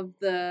of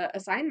the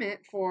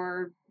assignment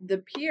for the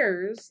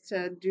peers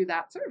to do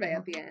that survey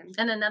at the end.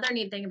 And another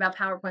neat thing about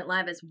PowerPoint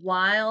Live is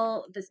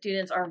while the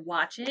students are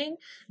watching,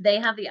 they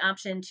have the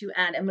option to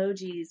add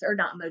emojis, or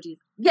not emojis.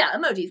 Yeah,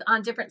 emojis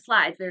on different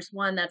slides. There's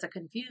one that's a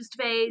confused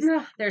face.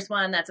 There's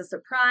one that's a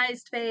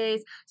surprised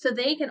face. So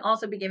they can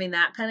also be giving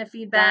that kind of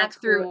feedback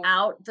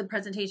throughout the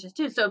presentations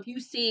too. So if you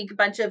see a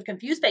bunch of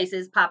confused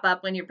faces pop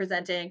up when you're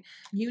presenting,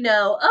 you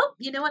know, oh,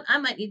 you know what? I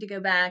might need to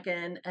go back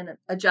and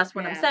adjust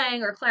what I'm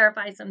saying or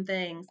clarify some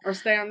things. Or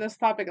stay on this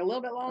topic a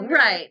little bit longer.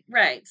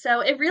 Right. So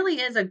it really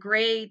is a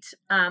great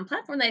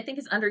platform that I think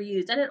is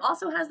underused. And it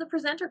also has the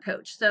presenter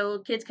coach. So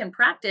kids can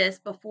practice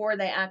before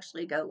they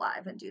actually go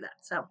live and do that.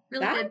 So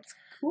really good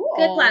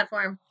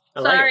platform.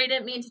 Sorry,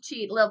 didn't mean to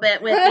cheat a little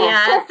bit with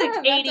the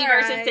 680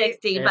 versus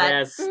 60. And but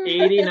that's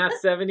 80, not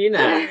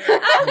 79.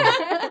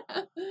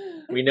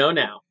 We know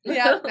now.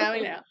 Yeah, now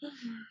we know.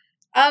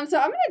 So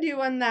I'm going to do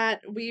one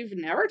that we've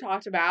never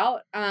talked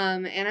about,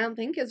 and I don't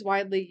think is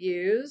widely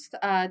used.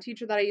 A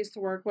teacher that I used to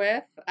work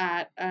with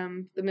at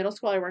the middle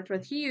school I worked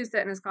with, he used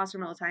it in his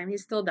classroom all the time. He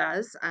still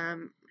does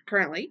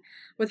currently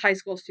with high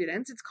school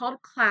students. It's called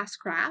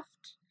Classcraft.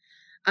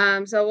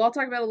 So we'll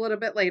talk about it a little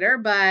bit later,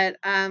 but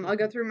I'll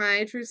go through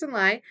my truths and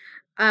lie.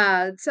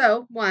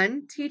 So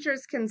 1,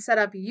 teachers can set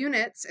up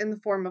units in the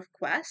form of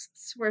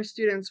quests where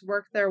students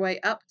work their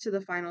way up to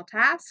the final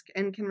task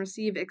and can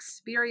receive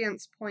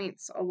experience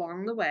points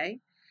along the way.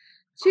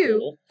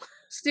 2,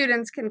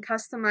 students can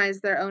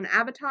customize their own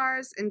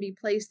avatars and be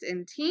placed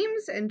in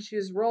teams and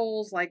choose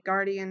roles like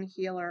guardian,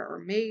 healer, or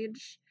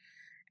mage.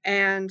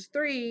 And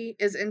 3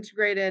 is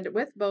integrated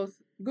with both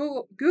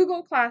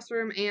Google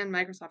Classroom and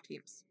Microsoft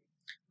Teams.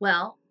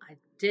 Well, I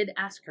did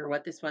ask her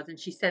what this was, and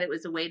she said it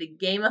was a way to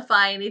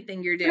gamify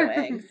anything you're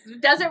doing.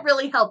 It doesn't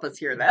really help us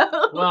here,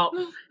 though. Well,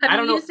 Have I you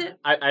don't know. used it?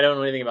 I don't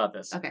know anything about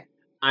this. Okay.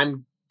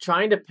 I'm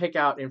trying to pick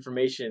out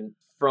information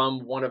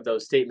from one of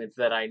those statements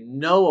that I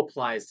know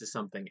applies to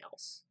something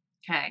else.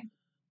 Okay.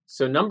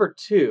 So number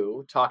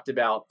 2 talked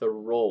about the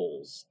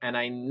roles, and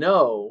I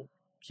know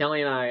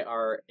Kelly and I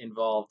are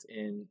involved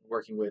in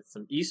working with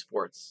some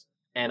esports,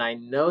 and I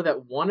know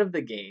that one of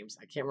the games,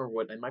 I can't remember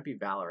what, it might be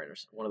Valorant or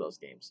one of those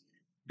games,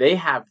 they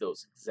have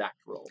those exact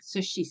roles. So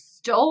she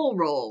stole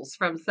roles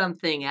from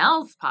something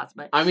else,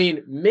 possibly. I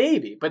mean,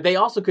 maybe, but they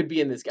also could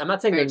be in this game. I'm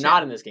not saying they're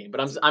not in this game,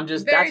 but I'm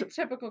just very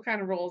typical kind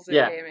of roles in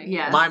gaming.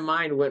 Yes. My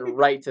mind went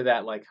right to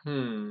that, like,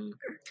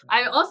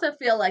 I also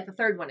feel like the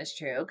third one is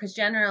true because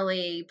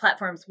generally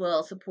platforms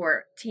will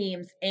support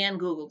Teams and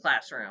Google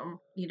Classroom,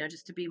 you know,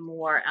 just to be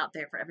more out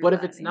there for everybody.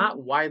 But if it's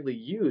not widely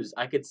used,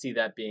 I could see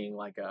that being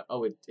like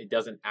it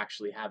doesn't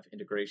actually have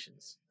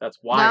integrations. That's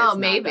why it's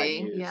not that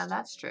used. Yeah,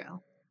 that's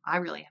true. I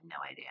really have no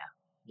idea.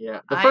 Yeah,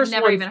 I've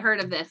never even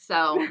heard of this,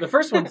 so. The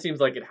first one seems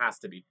like it has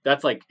to be.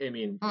 That's like, I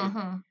mean,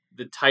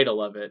 the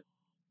title of it.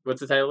 What's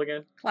the title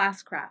again?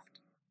 Classcraft.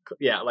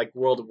 Yeah, like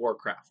World of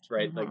Warcraft,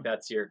 right? Like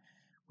that's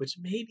which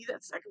maybe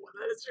that second one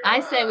that is your.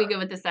 I say we go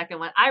with the second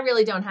one. I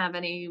really don't have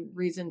any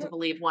reason to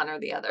believe one or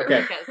the other.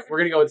 Okay, because we're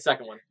gonna go with the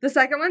second one. The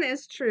second one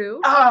is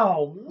true.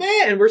 Oh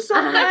man, we're so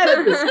bad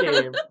at this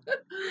game.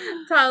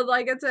 So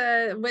like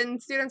when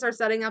students are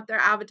setting up their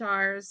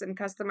avatars and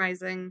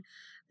customizing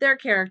their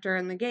character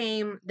in the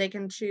game, they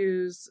can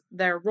choose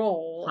their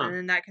role, and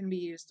then that can be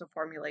used to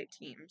formulate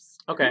teams.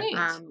 Okay.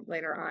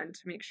 Later on to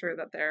make sure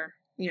that they're,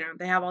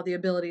 they have all the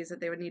abilities that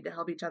they would need to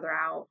help each other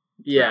out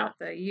throughout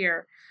the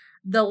year.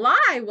 The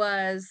lie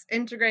was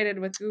integrated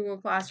with Google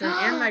Classroom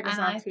and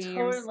Microsoft Teams. I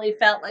totally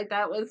felt like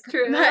that was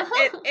true. But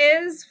it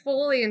is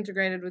fully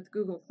integrated with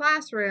Google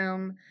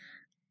Classroom.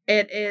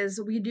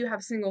 We do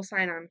have single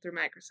sign-on through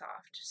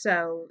Microsoft.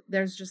 So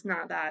there's just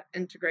not that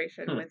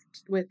integration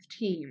with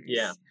Teams.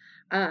 Yeah.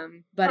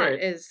 But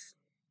it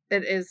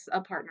is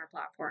a partner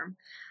platform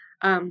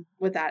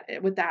with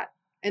that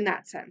in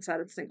that sense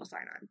that it's single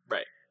sign-on.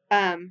 Right.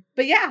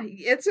 But yeah,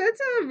 it's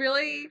a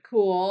really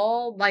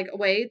cool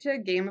way to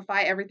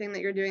gamify everything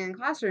that you're doing in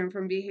classroom,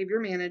 from behavior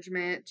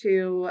management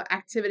to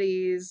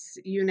activities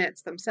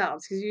units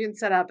themselves, because you can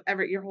set up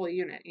your whole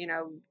unit,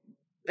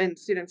 and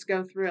students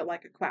go through it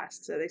like a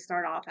quest. So they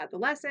start off at the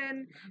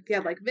lesson. If you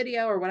have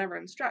video or whatever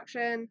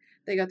instruction,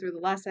 they go through the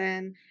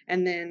lesson,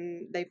 and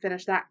then they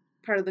finish that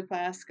part of the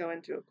quest, go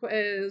into a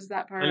quiz,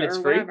 that part,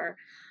 or whatever.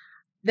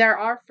 There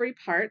are free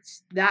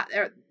parts.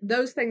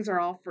 Those things are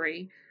all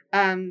free.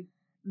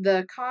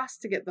 The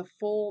cost to get the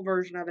full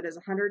version of it is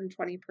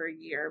 $120 per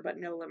year, but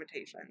no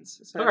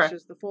limitations. So Okay. it's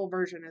just the full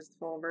version is the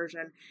full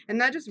version. And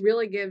that just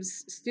really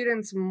gives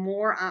students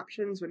more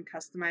options when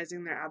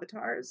customizing their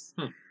avatars.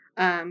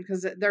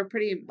 Because they're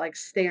pretty like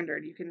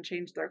standard. You can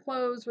change their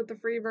clothes with the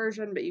free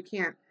version, but you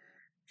can't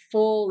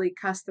fully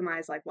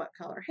customize like what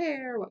color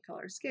hair, what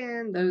color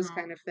skin, those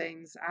kind of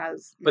things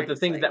as But the Mike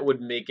things said. that would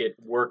make it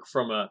work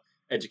from a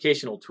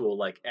educational tool,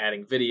 like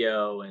adding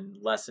video and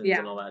lessons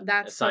and all that,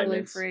 that's totally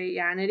assignments. free.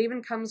 Yeah, and it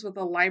even comes with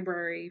a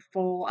library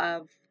full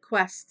of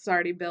quests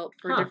already built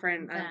for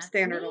different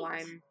standard neat.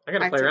 align. I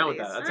gotta play around with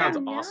that. That sounds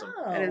awesome.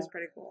 It is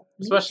pretty cool,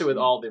 especially with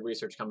all the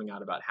research coming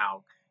out about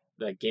how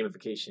the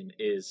gamification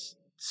is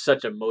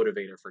such a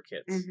motivator for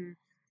kids.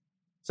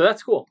 So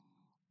that's cool.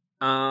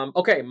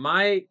 Okay,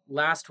 my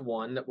last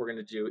one that we're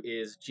gonna do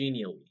is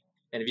Genially.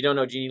 And if you don't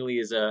know, Genially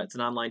is it's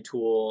an online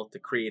tool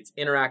that creates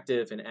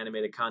interactive and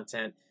animated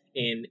content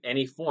in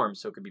any form.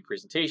 So it could be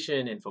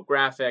presentation,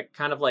 infographic,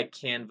 kind of like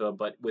Canva,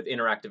 but with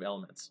interactive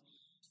elements.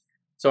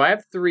 So I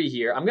have 3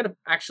 here.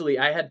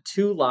 I had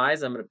 2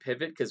 lies. I'm going to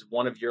pivot because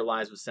one of your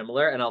lies was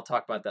similar, and I'll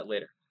talk about that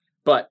later.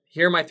 But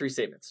here are my 3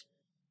 statements.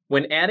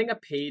 When adding a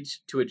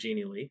page to a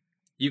Genially,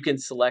 you can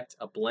select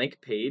a blank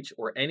page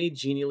or any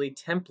Genially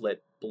template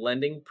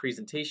blending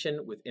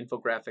presentation with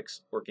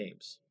infographics or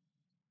games.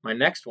 My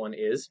next one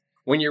is,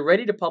 when you're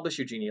ready to publish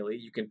your Genially,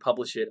 you can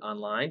publish it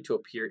online to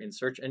appear in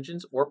search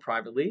engines or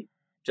privately,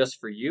 just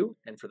for you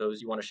and for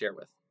those you want to share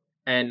with.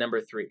 And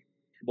number 3,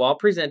 while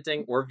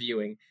presenting or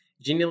viewing,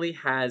 Genially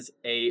has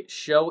a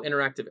Show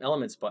Interactive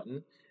Elements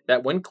button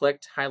that, when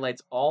clicked,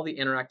 highlights all the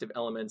interactive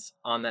elements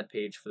on that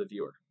page for the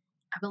viewer.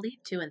 I believe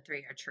 2 and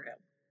 3 are true.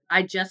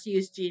 I just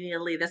used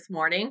Genially this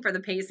morning for the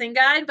pacing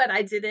guide, but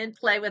I didn't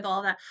play with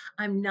all that.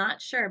 I'm not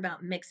sure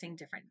about mixing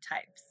different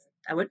types.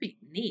 That would be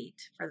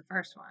neat for the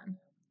first one.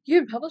 You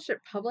can publish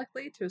it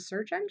publicly to a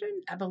search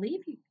engine? I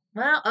believe you.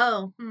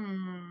 Well,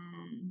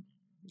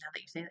 now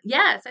that you say that.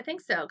 Yes, I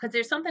think so. Because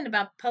there's something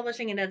about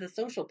publishing it as a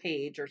social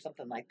page or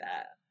something like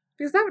that.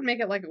 Because that would make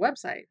it like a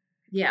website.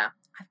 Yeah.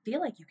 I feel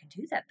like you can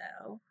do that,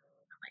 though.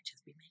 I might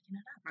just be making it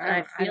up. But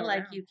I feel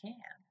like you can.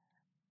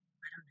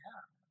 I don't know.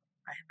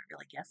 I haven't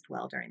really guessed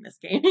well during this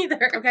game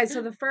either. Okay,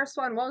 so the first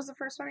one, what was the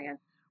first one again?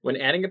 When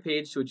adding a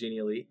page to a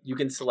Genially, you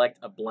can select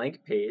a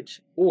blank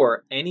page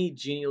or any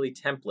Genially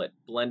template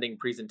blending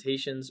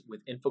presentations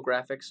with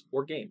infographics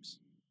or games.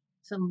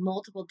 So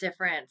multiple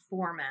different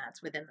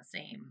formats within the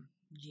same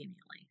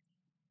Genially.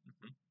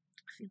 I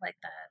feel like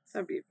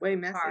that'd be way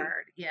messy.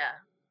 Hard. Yeah.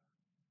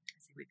 I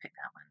see we picked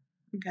that one.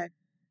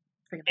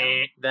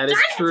 Okay. That is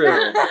true.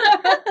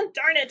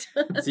 Darn it.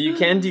 So you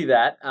can do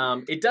that.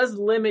 It does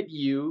limit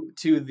you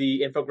to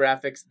the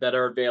infographics that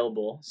are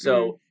available.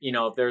 So,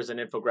 if there's an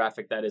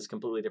infographic that is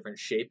completely different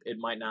shape, it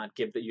might not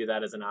give you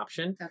that as an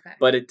option. Okay.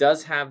 But it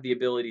does have the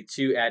ability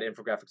to add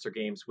infographics or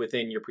games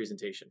within your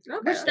presentation.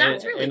 Okay.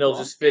 That's really and it'll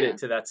cool. just fit it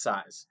to that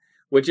size,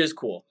 which is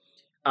cool.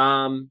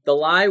 The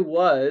lie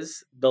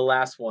was the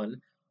last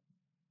one.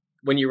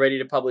 When you're ready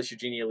to publish your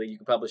Genially, you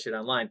can publish it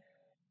online.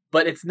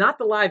 But it's not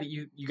the lie that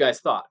you guys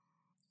thought.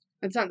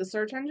 It's not the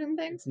search engine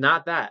thing? It's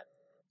not that.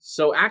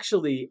 So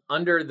actually,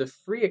 under the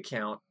free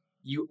account,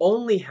 you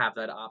only have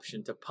that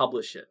option to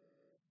publish it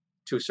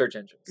to search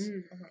engines.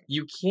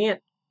 You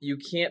can't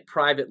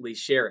privately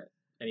share it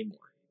anymore.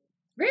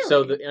 Really?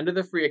 So under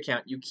the free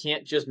account, you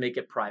can't just make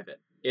it private.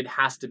 It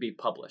has to be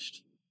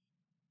published.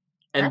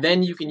 And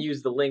then you can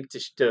use the link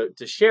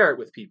to share it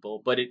with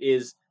people, but it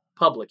is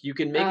public. You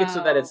can make it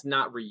so that it's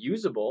not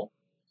reusable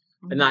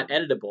and not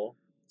editable.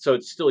 So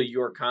it's still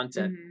your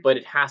content, but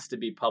it has to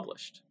be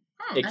published.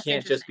 It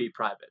can't just be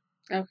private.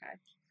 Okay.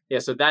 Yeah,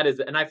 so that is,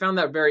 and I found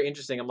that very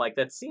interesting. I'm like,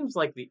 that seems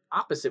like the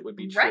opposite would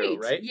be true,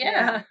 right?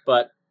 Yeah.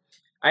 But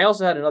I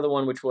also had another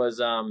one, which was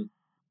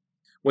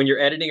when you're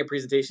editing a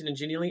presentation in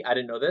Genially, I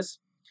didn't know this,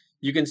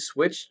 you can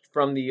switch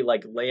from the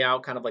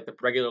layout, kind of like the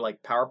regular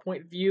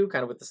PowerPoint view,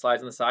 kind of with the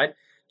slides on the side,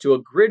 to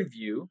a grid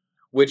view,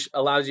 which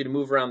allows you to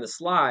move around the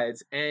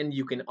slides, and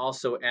you can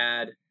also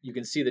you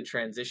can see the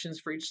transitions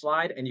for each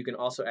slide, and you can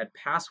also add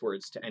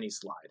passwords to any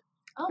slide.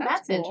 Oh,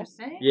 that's cool.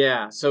 interesting.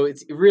 Yeah, so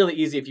it's really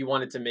easy if you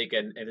wanted to make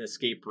an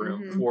escape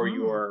room for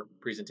your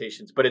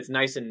presentations, but it's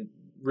nice and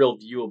real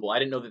viewable. I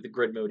didn't know that the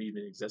grid mode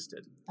even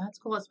existed. That's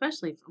cool,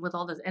 especially with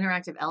all those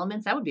interactive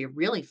elements. That would be a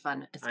really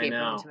fun escape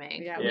room to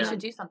make. Yeah, we should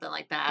do something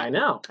like that. I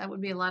know. That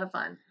would be a lot of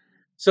fun.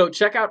 So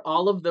check out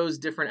all of those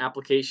different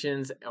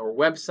applications or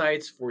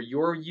websites for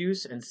your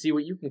use and see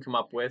what you can come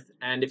up with.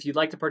 And if you'd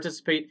like to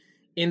participate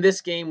in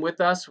this game with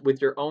us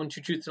with your own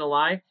 2 Truths and a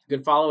Lie, you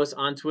can follow us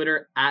on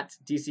Twitter at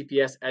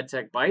DCPS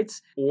EdTech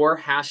Bites or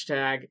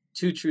hashtag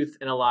 2 Truths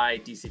and a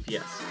Lie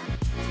DCPS.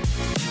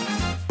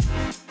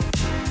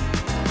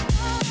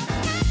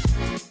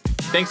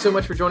 Thanks so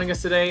much for joining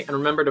us today, and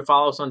remember to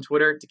follow us on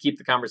Twitter to keep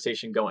the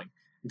conversation going.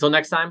 Until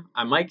next time,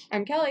 I'm Mike.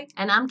 I'm Kelly.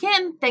 And I'm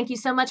Kim. Thank you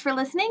so much for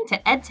listening to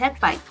EdTech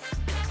Bites.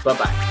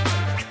 Bye-bye.